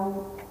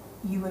how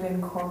you would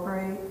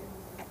incorporate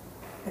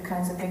the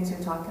kinds of things you're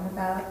talking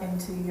about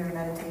into your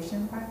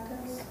meditation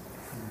practice?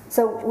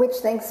 So which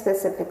things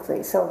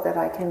specifically, so that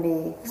I can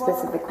be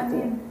specific with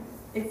you?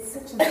 It's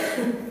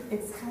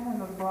it's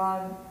kind of a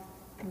broad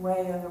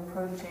way of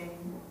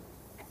approaching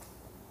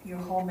your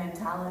whole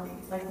mentality.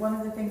 Like one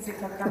of the things that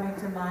kept coming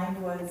to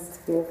mind was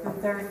the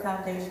 3rd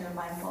foundation of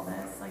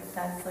mindfulness. Like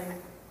that's like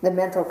the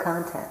mental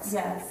contents.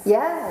 Yes.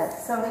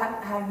 Yes. So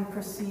how you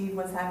perceive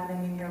what's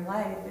happening in your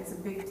life is a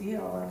big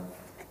deal of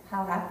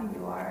how happy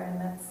you are, and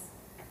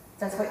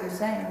that's what you're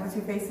saying. What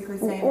you're basically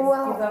saying is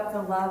give up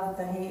the love,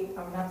 the hate,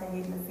 or not the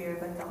hate and the fear,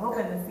 but the hope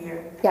and the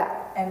fear.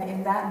 Yeah. And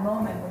in that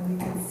moment, when you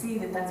can see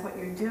that that's what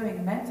you're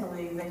doing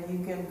mentally, then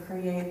you can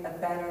create a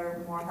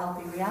better, more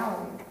healthy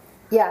reality.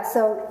 Yeah,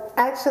 so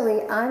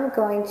actually I'm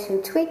going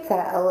to tweak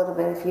that a little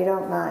bit if you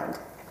don't mind.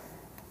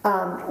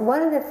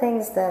 One of the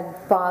things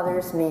that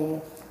bothers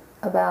me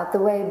about the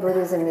way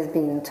Buddhism is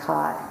being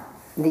taught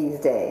these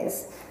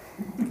days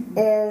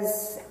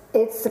is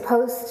it's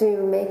supposed to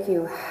make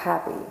you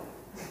happy.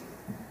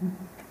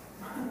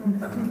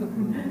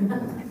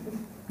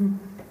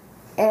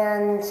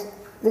 And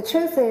the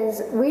truth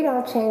is, we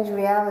don't change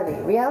reality.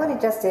 Reality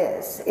just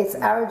is. It's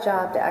our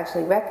job to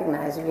actually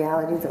recognize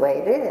reality the way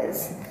it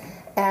is,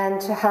 and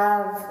to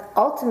have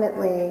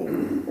ultimately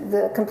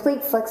the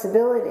complete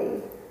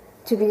flexibility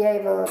to be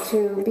able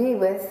to be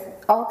with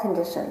all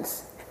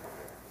conditions,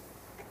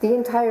 the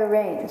entire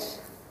range.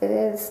 It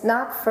is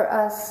not for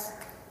us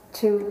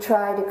to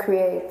try to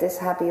create this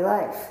happy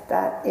life.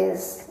 That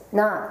is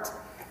not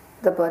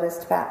the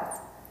Buddhist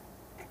path.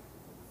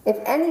 If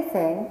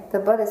anything, the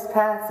Buddhist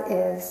path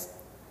is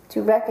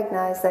to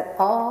recognize that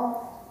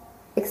all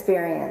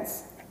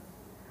experience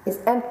is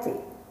empty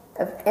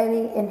of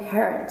any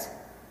inherent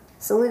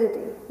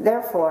solidity.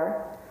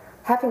 Therefore,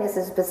 happiness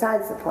is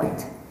besides the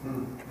point,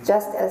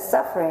 just as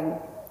suffering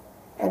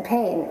and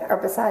pain are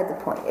beside the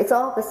point. It's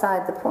all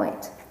beside the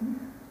point.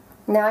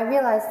 Now, I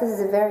realize this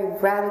is a very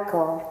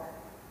radical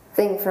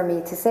thing for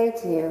me to say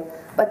to you,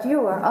 but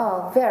you are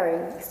all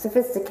very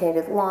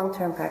sophisticated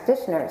long-term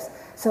practitioners,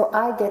 so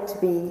I get to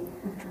be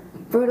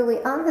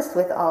brutally honest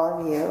with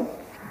all of you,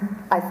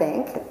 I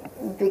think,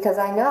 because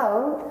I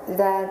know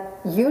that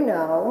you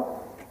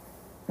know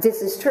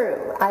this is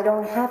true. I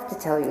don't have to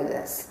tell you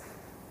this.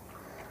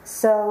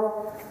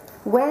 So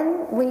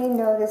When we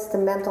notice the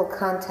mental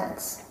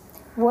contents,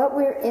 what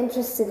we're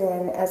interested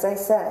in, as I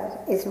said,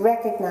 is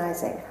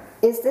recognizing,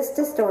 is this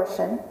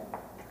distortion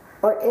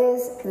or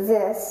is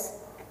this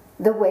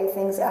the way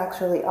things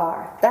actually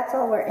are? That's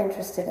all we're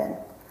interested in.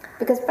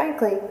 Because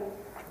frankly,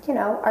 you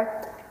know,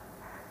 our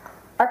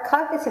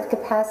cognitive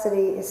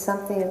capacity is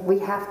something we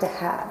have to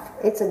have.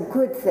 It's a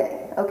good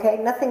thing, okay?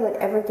 Nothing would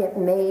ever get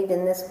made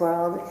in this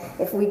world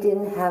if we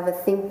didn't have a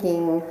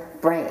thinking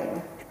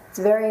brain. It's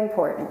very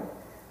important.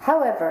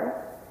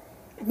 However,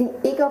 the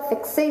ego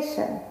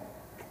fixation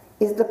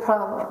is the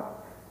problem,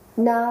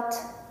 not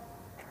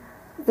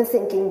the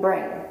thinking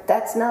brain.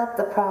 That's not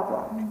the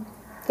problem.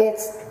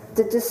 It's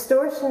the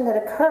distortion that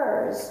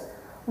occurs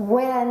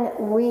when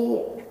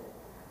we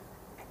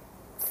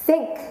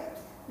think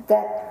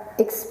that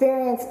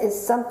experience is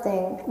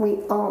something we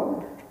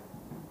own,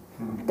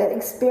 that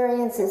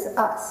experience is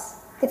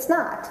us. It's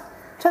not.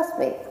 Trust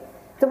me,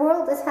 the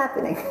world is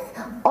happening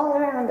all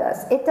around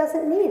us. It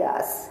doesn't need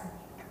us.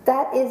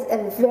 That is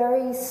a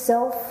very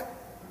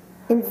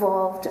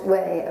self-involved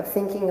way of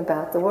thinking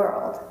about the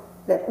world,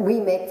 that we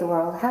make the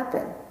world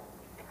happen.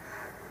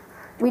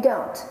 We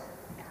don't.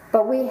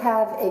 But we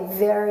have a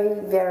very,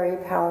 very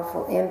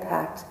powerful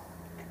impact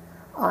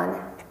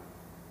on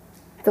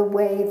the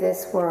way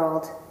this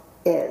world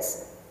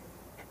is.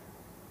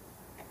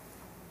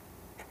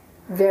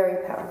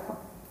 Very powerful.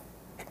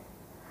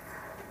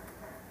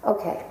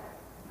 Okay.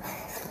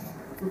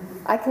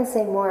 I can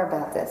say more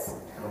about this,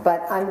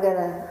 but I'm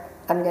gonna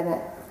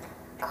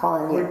call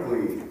on you.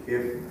 Quickly,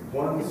 if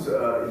one's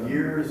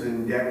years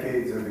and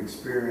decades of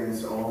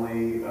experience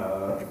only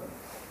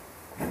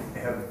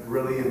have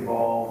really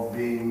involved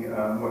being,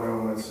 what I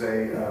want to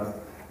say,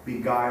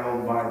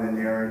 beguiled by the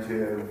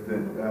narrative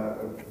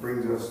that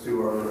brings us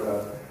to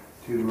our,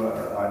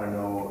 I don't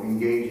know,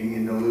 engaging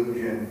in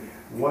delusion,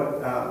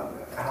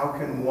 how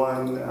can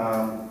one,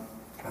 are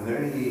there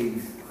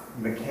any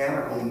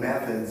mechanical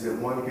methods that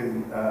one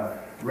can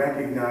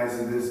recognize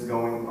that this is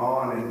going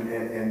on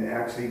and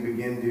actually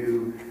begin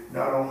to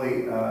not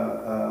only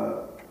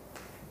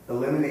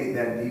eliminate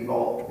that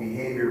default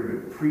behavior,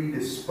 but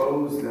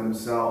predispose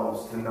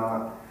themselves to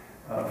not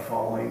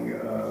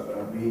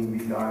being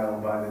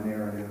beguiled by the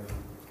narrative?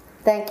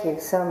 Thank you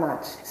so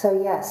much.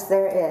 So yes,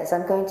 there is.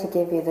 I'm going to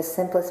give you the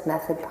simplest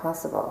method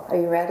possible. Are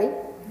you ready?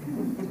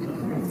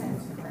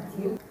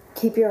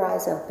 Keep your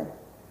eyes open.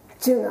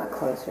 Do not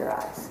close your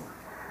eyes.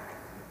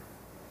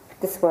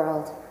 This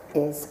world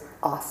is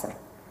awesome.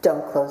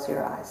 Don't close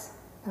your eyes.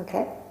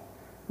 Okay?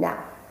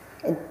 Now,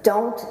 and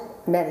don't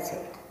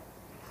meditate.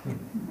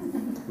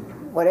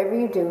 Whatever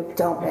you do,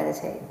 don't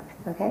meditate.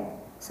 Okay?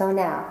 So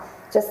now,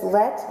 just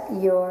let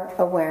your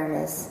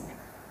awareness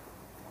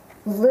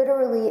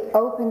literally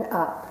open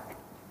up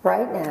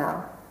right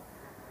now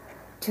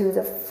to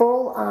the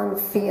full-on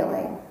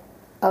feeling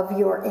of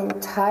your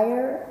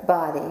entire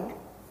body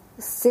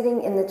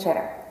sitting in the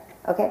chair.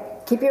 Okay?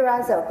 Keep your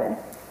eyes open.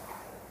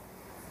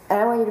 And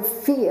I want you to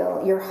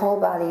feel your whole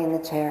body in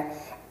the chair.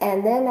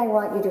 And then I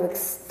want you to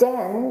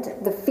extend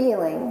the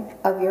feeling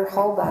of your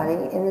whole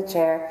body in the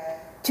chair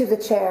to the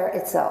chair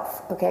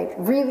itself. Okay?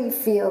 Really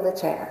feel the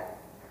chair.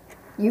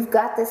 You've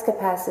got this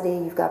capacity,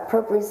 you've got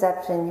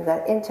proprioception, you've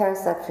got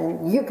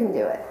interoception, you can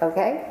do it,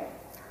 okay?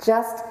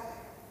 Just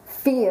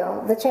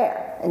feel the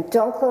chair. And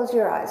don't close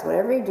your eyes.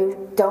 Whatever you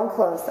do, don't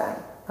close them,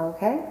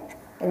 okay?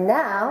 And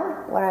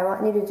now, what I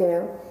want you to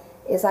do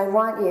is I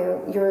want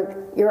you,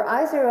 your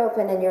eyes are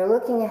open and you're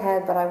looking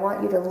ahead, but I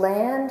want you to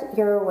land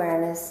your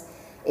awareness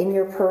in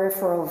your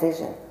peripheral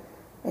vision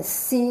and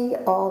see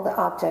all the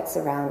objects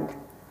around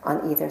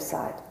on either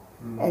side.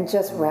 And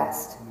just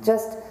rest.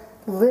 Just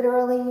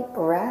literally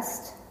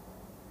rest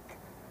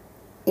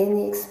in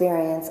the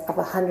experience of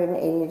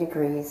 180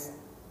 degrees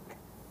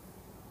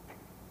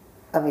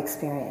of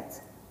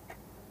experience.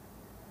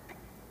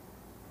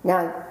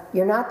 Now,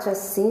 you're not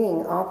just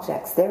seeing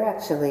objects, they're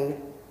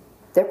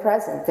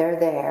present, they're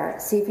there.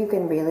 See if you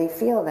can really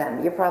feel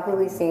them. You're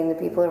probably seeing the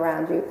people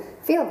around you.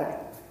 Feel them.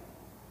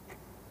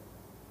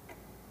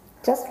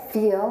 Just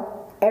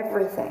feel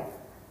everything.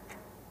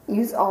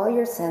 Use all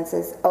your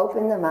senses,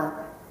 open them up,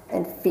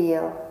 and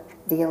feel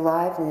the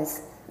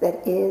aliveness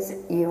that is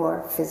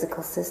your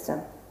physical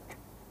system.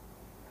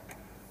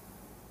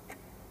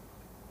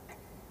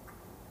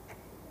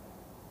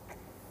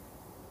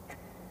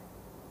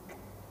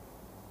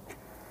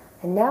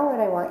 And now what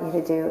I want you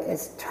to do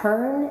is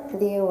turn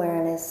the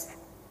awareness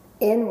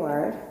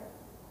inward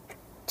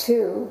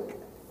to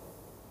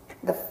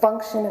the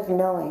function of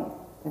knowing,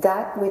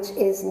 that which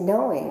is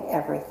knowing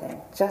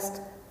everything.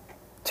 Just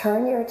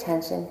turn your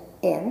attention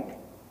in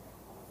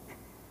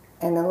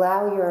and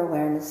allow your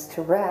awareness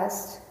to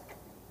rest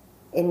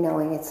in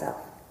knowing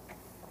itself.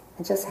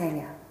 And just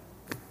hang out.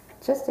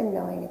 Just in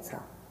knowing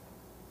itself.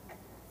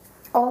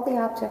 All the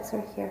objects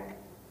are here.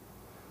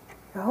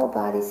 Your whole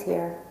body's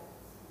here.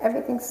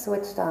 Everything's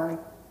switched on.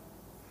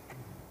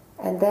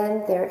 And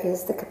then there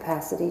is the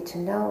capacity to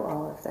know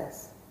all of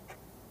this.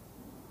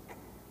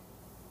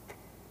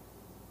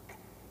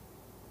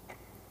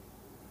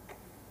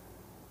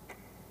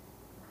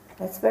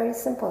 It's very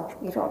simple.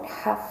 You don't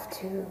have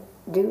to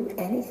do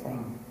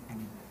anything.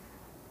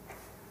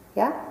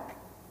 Yeah?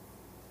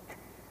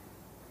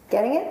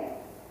 Getting it?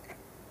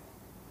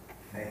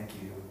 Thank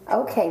you.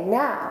 Okay,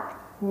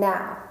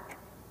 now,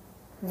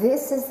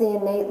 this is the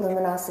innate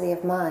luminosity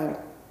of mind.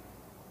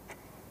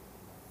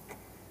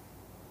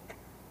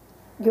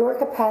 Your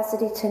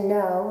capacity to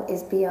know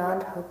is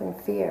beyond hope and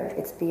fear.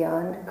 It's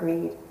beyond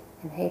greed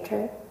and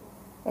hatred,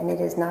 and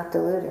it is not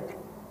diluted.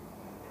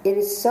 It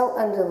is so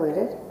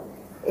undiluted,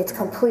 it's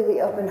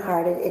completely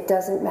open-hearted. It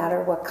doesn't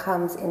matter what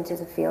comes into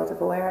the field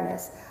of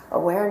awareness.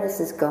 Awareness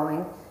is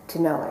going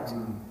to know it.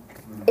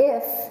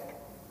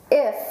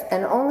 If,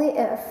 and only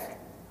if,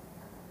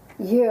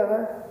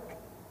 your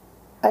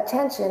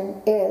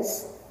attention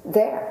is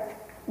there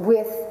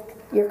with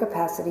your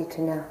capacity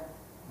to know.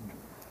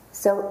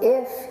 So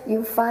if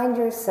you find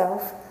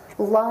yourself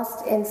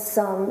lost in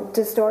some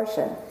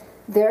distortion,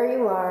 there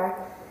you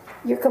are,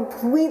 you're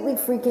completely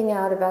freaking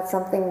out about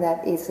something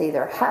that is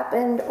either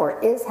happened or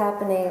is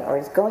happening or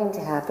is going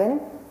to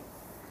happen,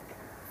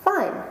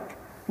 fine.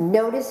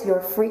 Notice you're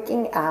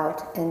freaking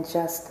out and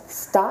just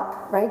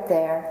stop right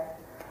there.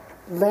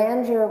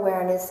 Land your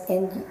awareness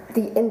in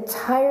the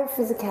entire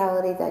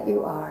physicality that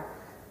you are.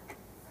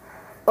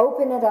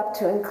 Open it up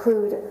to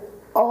include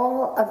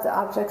all of the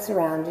objects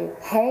around you.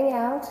 Hang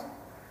out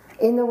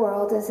in the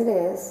world as it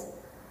is.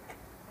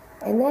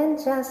 And then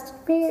just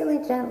really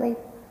gently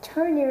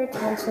turn your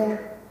attention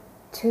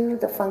to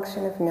the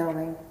function of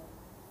knowing.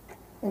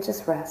 And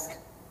just rest.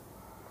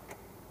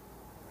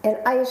 And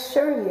I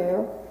assure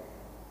you,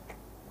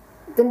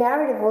 the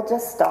narrative will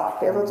just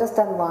stop. It'll just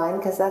unwind,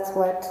 because that's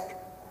what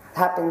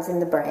happens in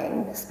the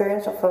brain.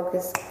 Experiential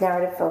focus,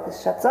 narrative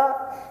focus shuts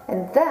off,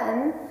 and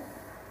then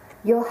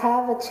you'll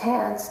have a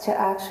chance to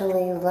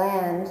actually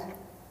land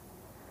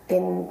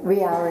in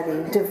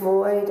reality,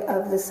 devoid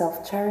of the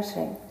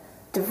self-cherishing,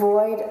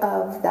 devoid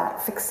of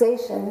that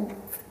fixation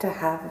to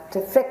have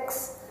to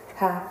fix,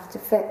 have to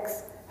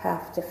fix,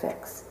 have to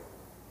fix.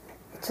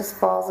 It just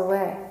falls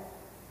away.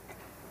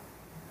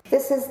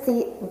 This is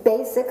the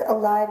basic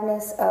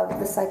aliveness of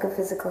the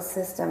psychophysical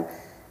system.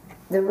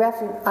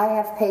 I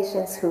have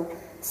patients who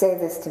say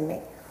this to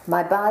me.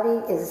 My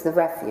body is the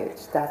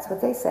refuge. That's what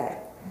they say.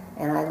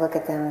 And I look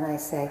at them and I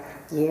say,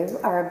 you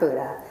are a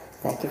Buddha.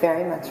 Thank you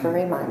very much for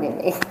reminding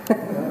me.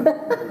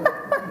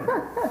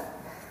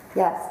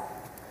 Yes?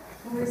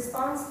 In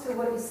response to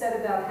what you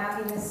said about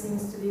happiness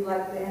seems to be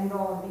like the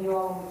end-all and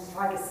be-all, and we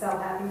try to sell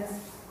happiness,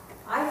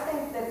 I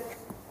think that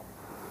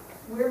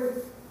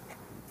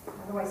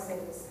how do I say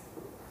this?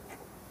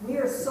 We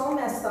are so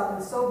messed up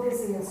and so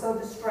busy and so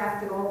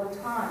distracted all the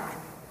time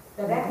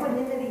that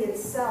equanimity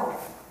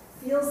itself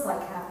feels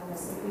like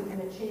happiness if we can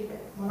achieve it.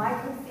 When I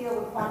can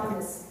feel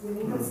equanimous when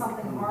even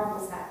something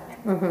horrible is happening,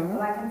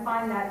 but I can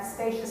find that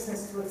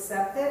spaciousness to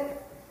accept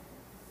it,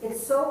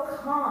 it's so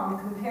calm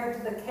compared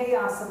to the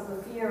chaos of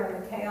the fear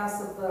and the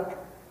chaos of the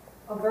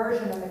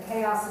aversion and the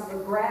chaos of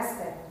the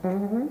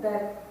grasping,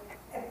 that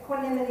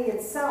equanimity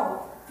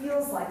itself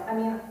feels like,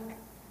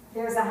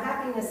 there's a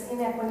happiness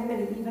in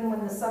equanimity even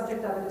when the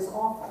subject of it is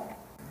awful.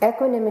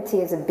 Equanimity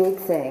is a big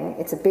thing.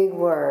 It's a big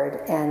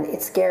word, and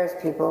it scares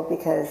people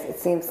because it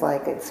seems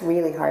like it's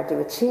really hard to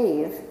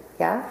achieve,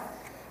 yeah?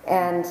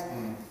 And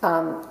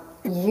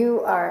you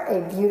are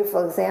a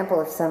beautiful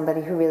example of somebody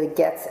who really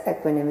gets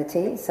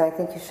equanimity, so I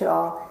think you should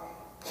all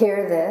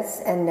hear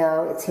this and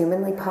know it's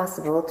humanly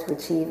possible to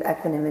achieve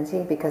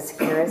equanimity, because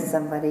here is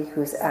somebody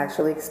who's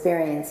actually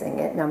experiencing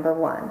it, number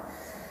one.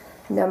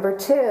 Number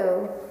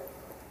two,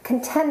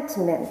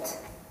 contentment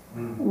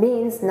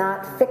means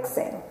not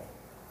fixing,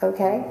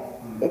 okay?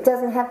 It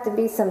doesn't have to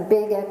be some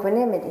big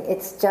equanimity.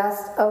 It's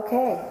just,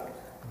 okay,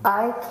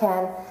 I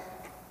can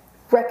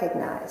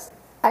recognize.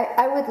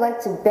 I would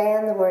like to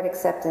ban the word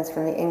acceptance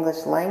from the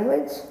English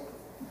language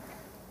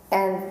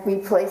and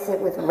replace it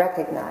with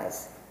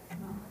recognize.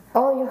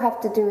 All you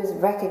have to do is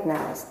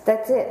recognize.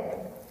 That's it.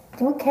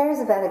 Who cares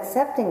about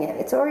accepting it?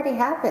 It's already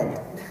happened.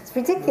 It's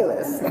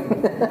ridiculous.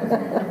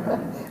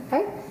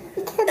 Right?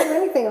 You can't do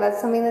anything about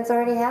something that's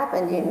already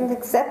happened. You're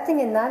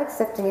accepting and not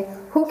accepting it,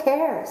 who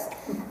cares?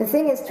 The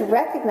thing is to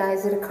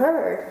recognize it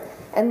occurred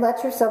and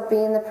let yourself be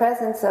in the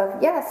presence of,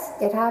 yes,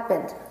 it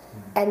happened,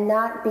 and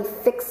not be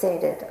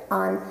fixated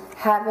on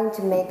having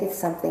to make it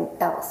something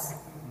else.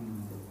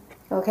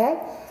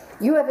 Okay?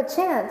 You have a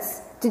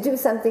chance to do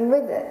something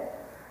with it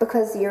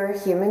because you're a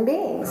human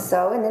being.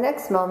 So in the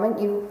next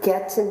moment, you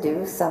get to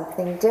do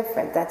something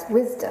different. That's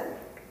wisdom.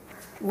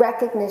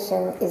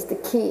 Recognition is the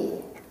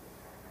key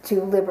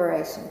to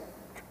liberation.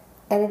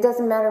 And it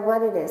doesn't matter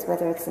what it is,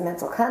 whether it's the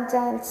mental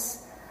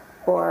contents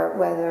or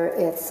whether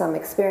it's some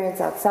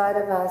experience outside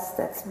of us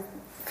that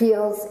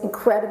feels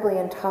incredibly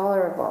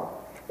intolerable.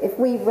 If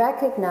we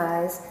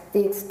recognize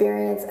the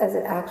experience as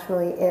it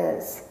actually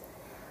is,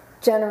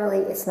 generally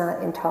it's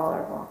not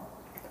intolerable.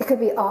 It could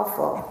be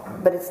awful,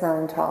 but it's not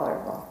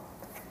intolerable.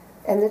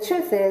 And the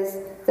truth is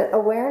that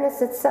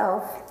awareness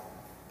itself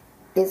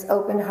is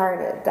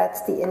open-hearted.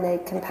 That's the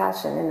innate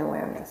compassion in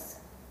awareness.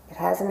 It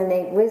has an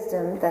innate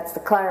wisdom, that's the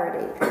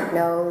clarity. It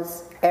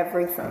knows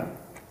everything.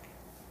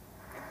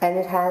 and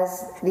it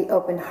has the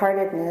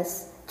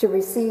open-heartedness to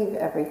receive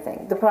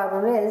everything. The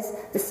problem is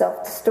the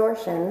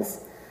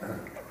self-distortions,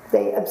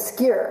 they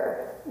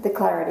obscure the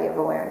clarity of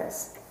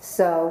awareness.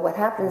 So what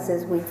happens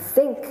is we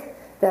think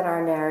that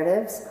our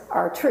narratives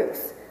are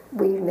truth.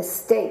 We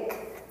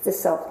mistake the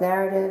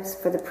self-narratives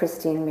for the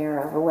pristine mirror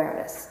of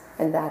awareness,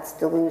 and that's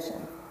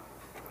delusion.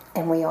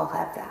 And we all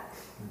have that.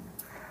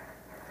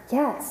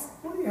 Yes?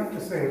 What do you have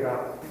to say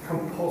about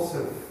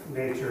compulsive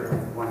nature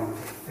of wanting to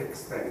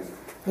fix things?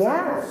 'Cause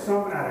Yeah. I know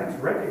some addicts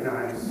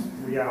recognize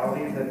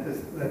reality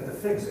that the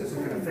fix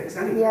isn't going to fix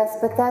anything. Yes,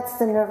 but that's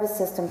the nervous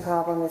system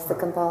problem, is the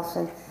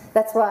compulsion.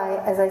 That's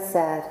why, as I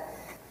said,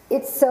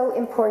 it's so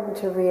important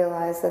to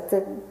realize that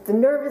the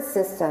nervous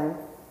system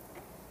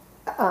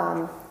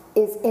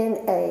is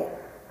in a,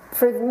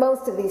 for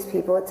most of these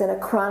people, it's in a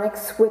chronic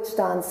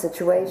switched-on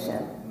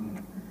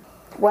situation.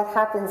 What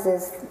happens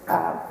is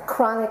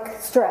chronic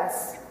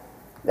stress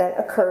that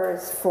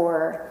occurs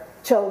for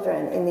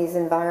children in these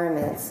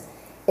environments,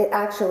 it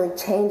actually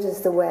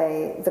changes the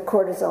way the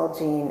cortisol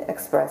gene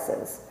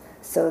expresses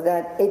so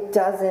that it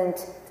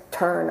doesn't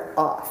turn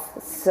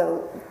off.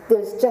 So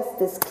there's just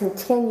this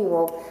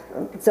continual,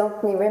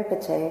 Dzogchen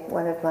Rinpoche,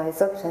 one of my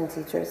Dzogchen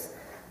teachers,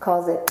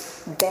 calls it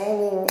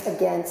banging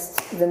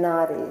against the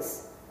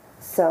nadis.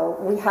 So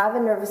we have a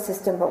nervous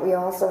system, but we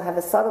also have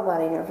a subtle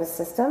body nervous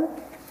system.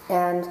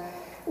 And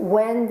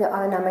when the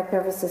autonomic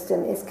nervous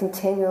system is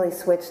continually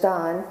switched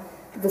on,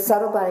 the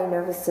subtle body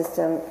nervous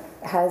system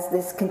has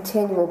this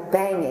continual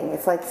banging.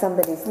 It's like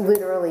somebody's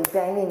literally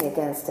banging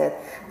against it.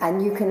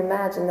 And you can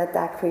imagine that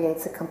that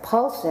creates a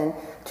compulsion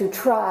to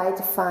try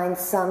to find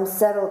some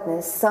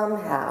settledness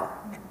somehow.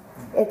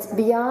 It's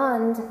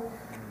beyond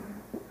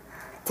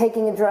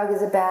taking a drug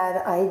is a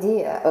bad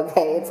idea,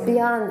 okay? It's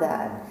beyond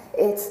that.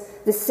 It's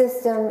the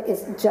system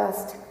is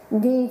just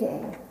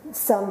needing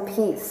some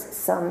peace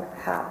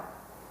somehow.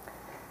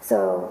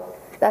 So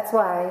that's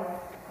why,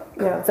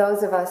 you know,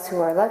 those of us who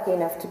are lucky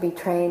enough to be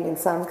trained in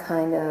some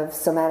kind of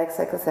somatic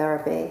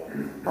psychotherapy,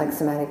 like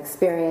somatic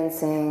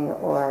experiencing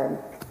or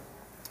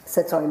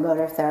sensory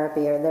motor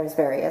therapy, or there's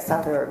various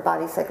other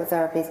body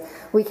psychotherapies,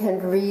 we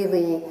can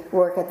really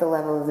work at the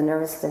level of the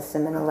nervous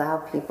system and allow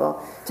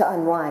people to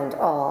unwind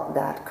all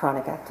that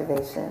chronic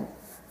activation.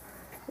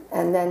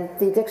 And then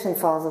the addiction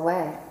falls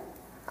away.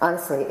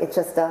 Honestly, it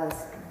just does.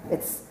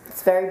 It's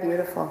very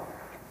beautiful.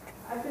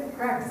 I've been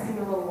practicing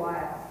a little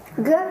while.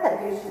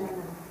 Good.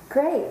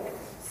 Great.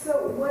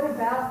 So what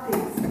about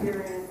the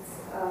experience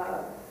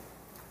of,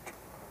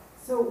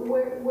 so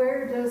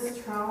where does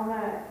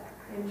trauma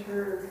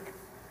enter?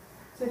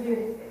 So if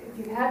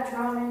you've had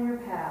trauma in your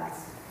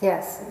past,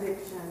 Yes.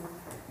 addiction,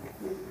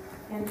 you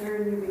enter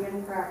and you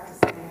begin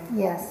practicing,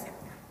 Yes.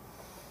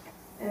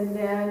 and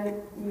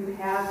then you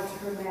have a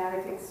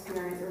traumatic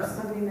experience or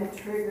something that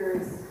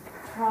triggers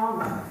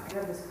trauma. You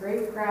have this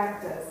great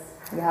practice,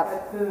 Yep.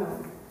 but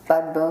boom.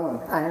 But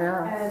boom. I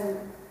know. And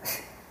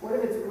what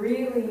if it's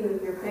really,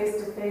 you're face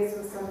to face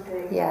with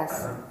something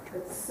Yes.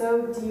 that's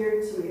so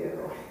dear to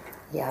you,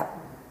 Yep.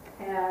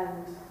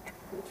 and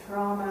the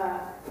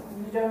trauma,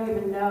 you don't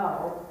even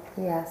know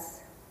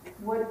Yes.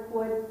 what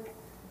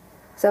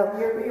So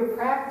your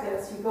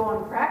practice, you go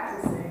on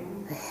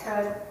practicing,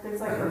 but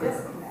there's like a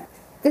disconnect.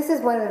 this is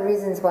one of the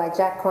reasons why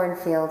Jack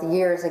Kornfield,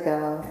 years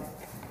ago,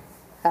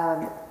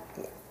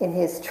 in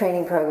his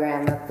training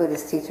program of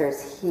Buddhist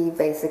teachers, he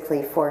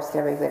basically forced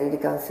everybody to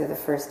go through the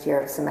first year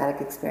of somatic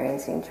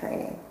experiencing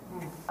training.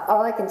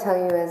 All I can tell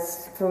you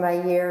is, through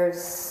my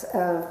years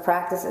of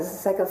practice as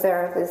a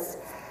psychotherapist,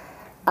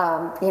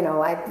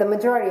 the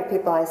majority of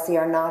people I see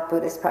are not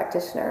Buddhist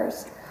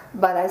practitioners,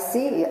 but I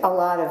see a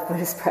lot of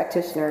Buddhist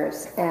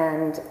practitioners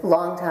and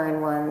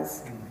long-time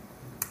ones,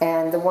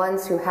 and the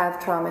ones who have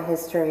trauma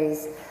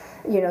histories.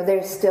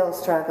 They're still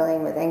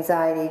struggling with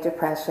anxiety,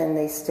 depression.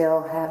 They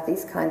still have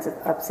these kinds of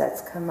upsets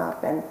come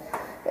up, and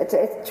it's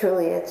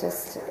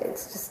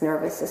just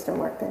nervous system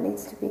work that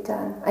needs to be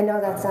done. I know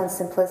that sounds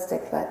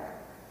simplistic, but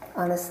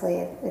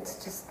honestly,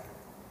 it's just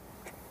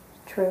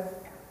true.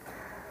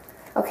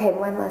 Okay,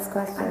 one last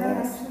question. I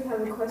don't Yes. actually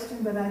have a question,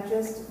 but I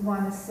just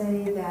want to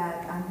say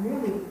that I'm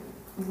really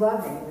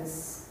loving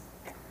this.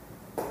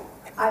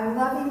 I'm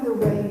loving the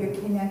way you're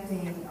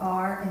connecting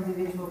our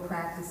individual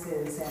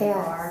practices and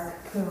Yes. our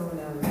cocoon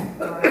of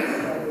Dharma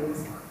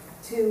studies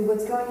to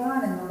what's going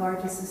on in the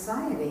larger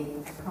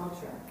society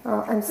culture.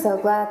 Well, I'm so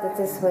glad that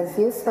this was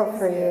useful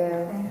for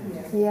you.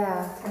 Thank you.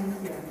 Yeah.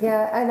 Thank you.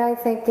 Yeah, and I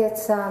think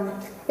it's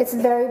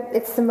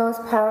the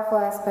most powerful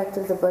aspect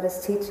of the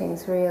Buddhist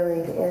teachings, really,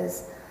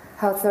 is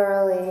how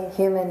thoroughly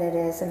human it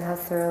is and how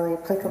thoroughly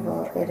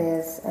applicable it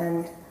is.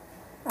 And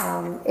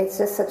it's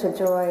just such a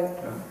joy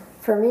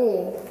for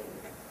me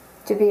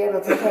to be able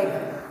to take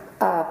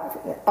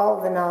all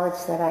of the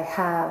knowledge that I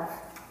have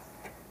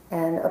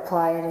and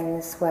apply it in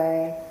this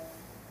way.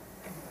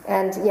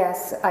 And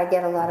yes, I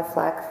get a lot of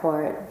flack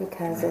for it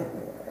because it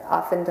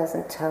often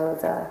doesn't toe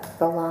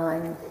the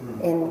line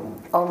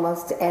in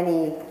almost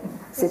any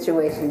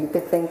situation you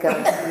could think of,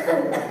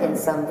 even in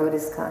some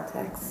Buddhist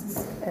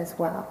contexts as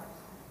well.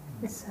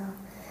 So,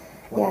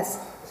 yes.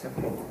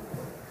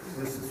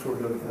 this is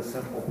sort of a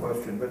simple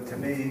question, but to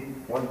me,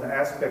 one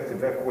aspect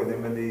of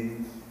equanimity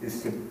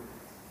is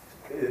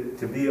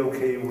to be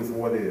okay with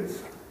what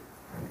is.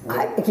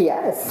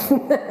 Yes.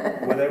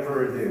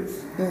 Whatever it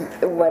is.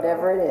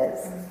 Whatever it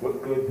is.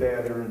 What good,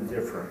 bad, or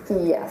indifferent.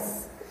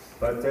 Yes.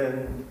 But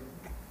then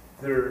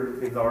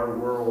there, in our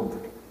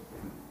world,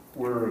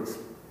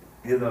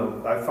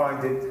 I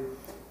find it,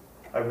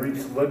 I've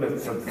reached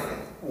limits of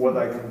what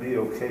I can be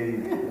okay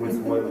with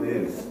what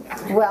is.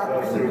 Well,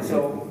 Because there's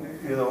so,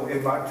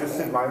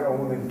 in my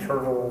own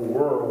internal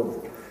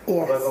world,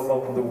 yes. let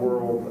alone the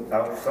world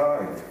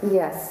outside.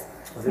 Yes.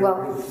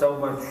 There is so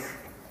much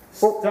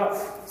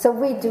stuff. So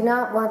we do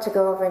not want to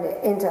go over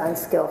into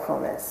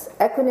unskillfulness.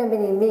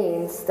 Equanimity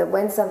means that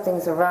when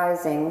something's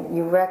arising,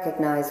 you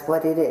recognize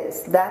what it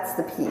is. That's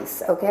the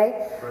piece,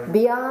 okay? Right.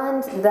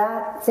 Beyond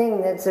that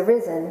thing that's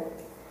arisen,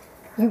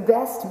 you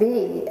best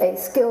be a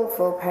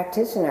skillful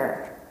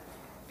practitioner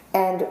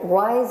and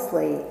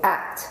wisely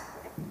act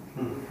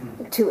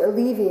to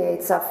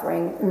alleviate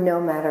suffering no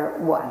matter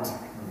what.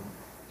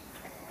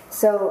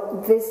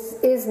 So this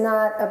is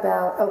not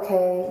about,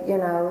 okay,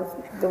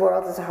 the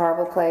world is a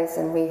horrible place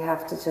and we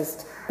have to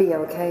just be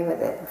okay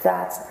with it.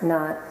 That's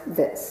not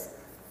this.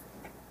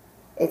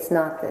 It's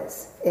not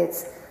this.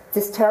 It's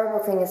this terrible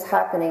thing is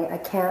happening. I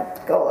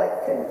can't go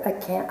like this. I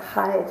can't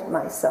hide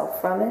myself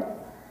from it.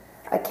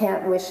 I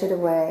can't wish it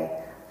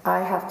away. I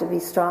have to be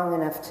strong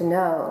enough to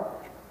know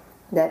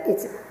that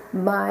it's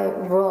my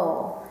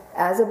role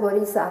as a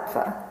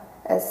bodhisattva,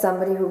 as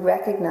somebody who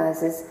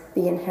recognizes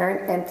the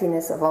inherent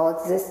emptiness of all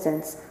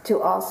existence,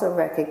 to also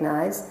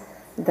recognize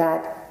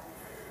that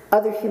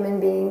other human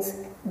beings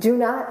do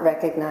not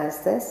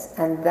recognize this,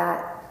 and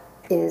that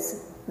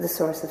is the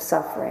source of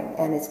suffering.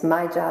 And it's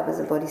my job as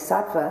a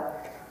bodhisattva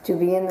to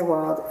be in the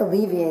world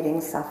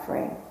alleviating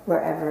suffering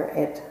wherever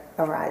it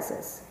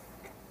arises.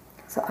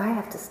 So I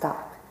have to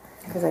stop,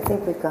 because I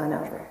think we've gone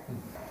over.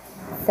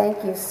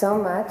 Thank you so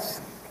much.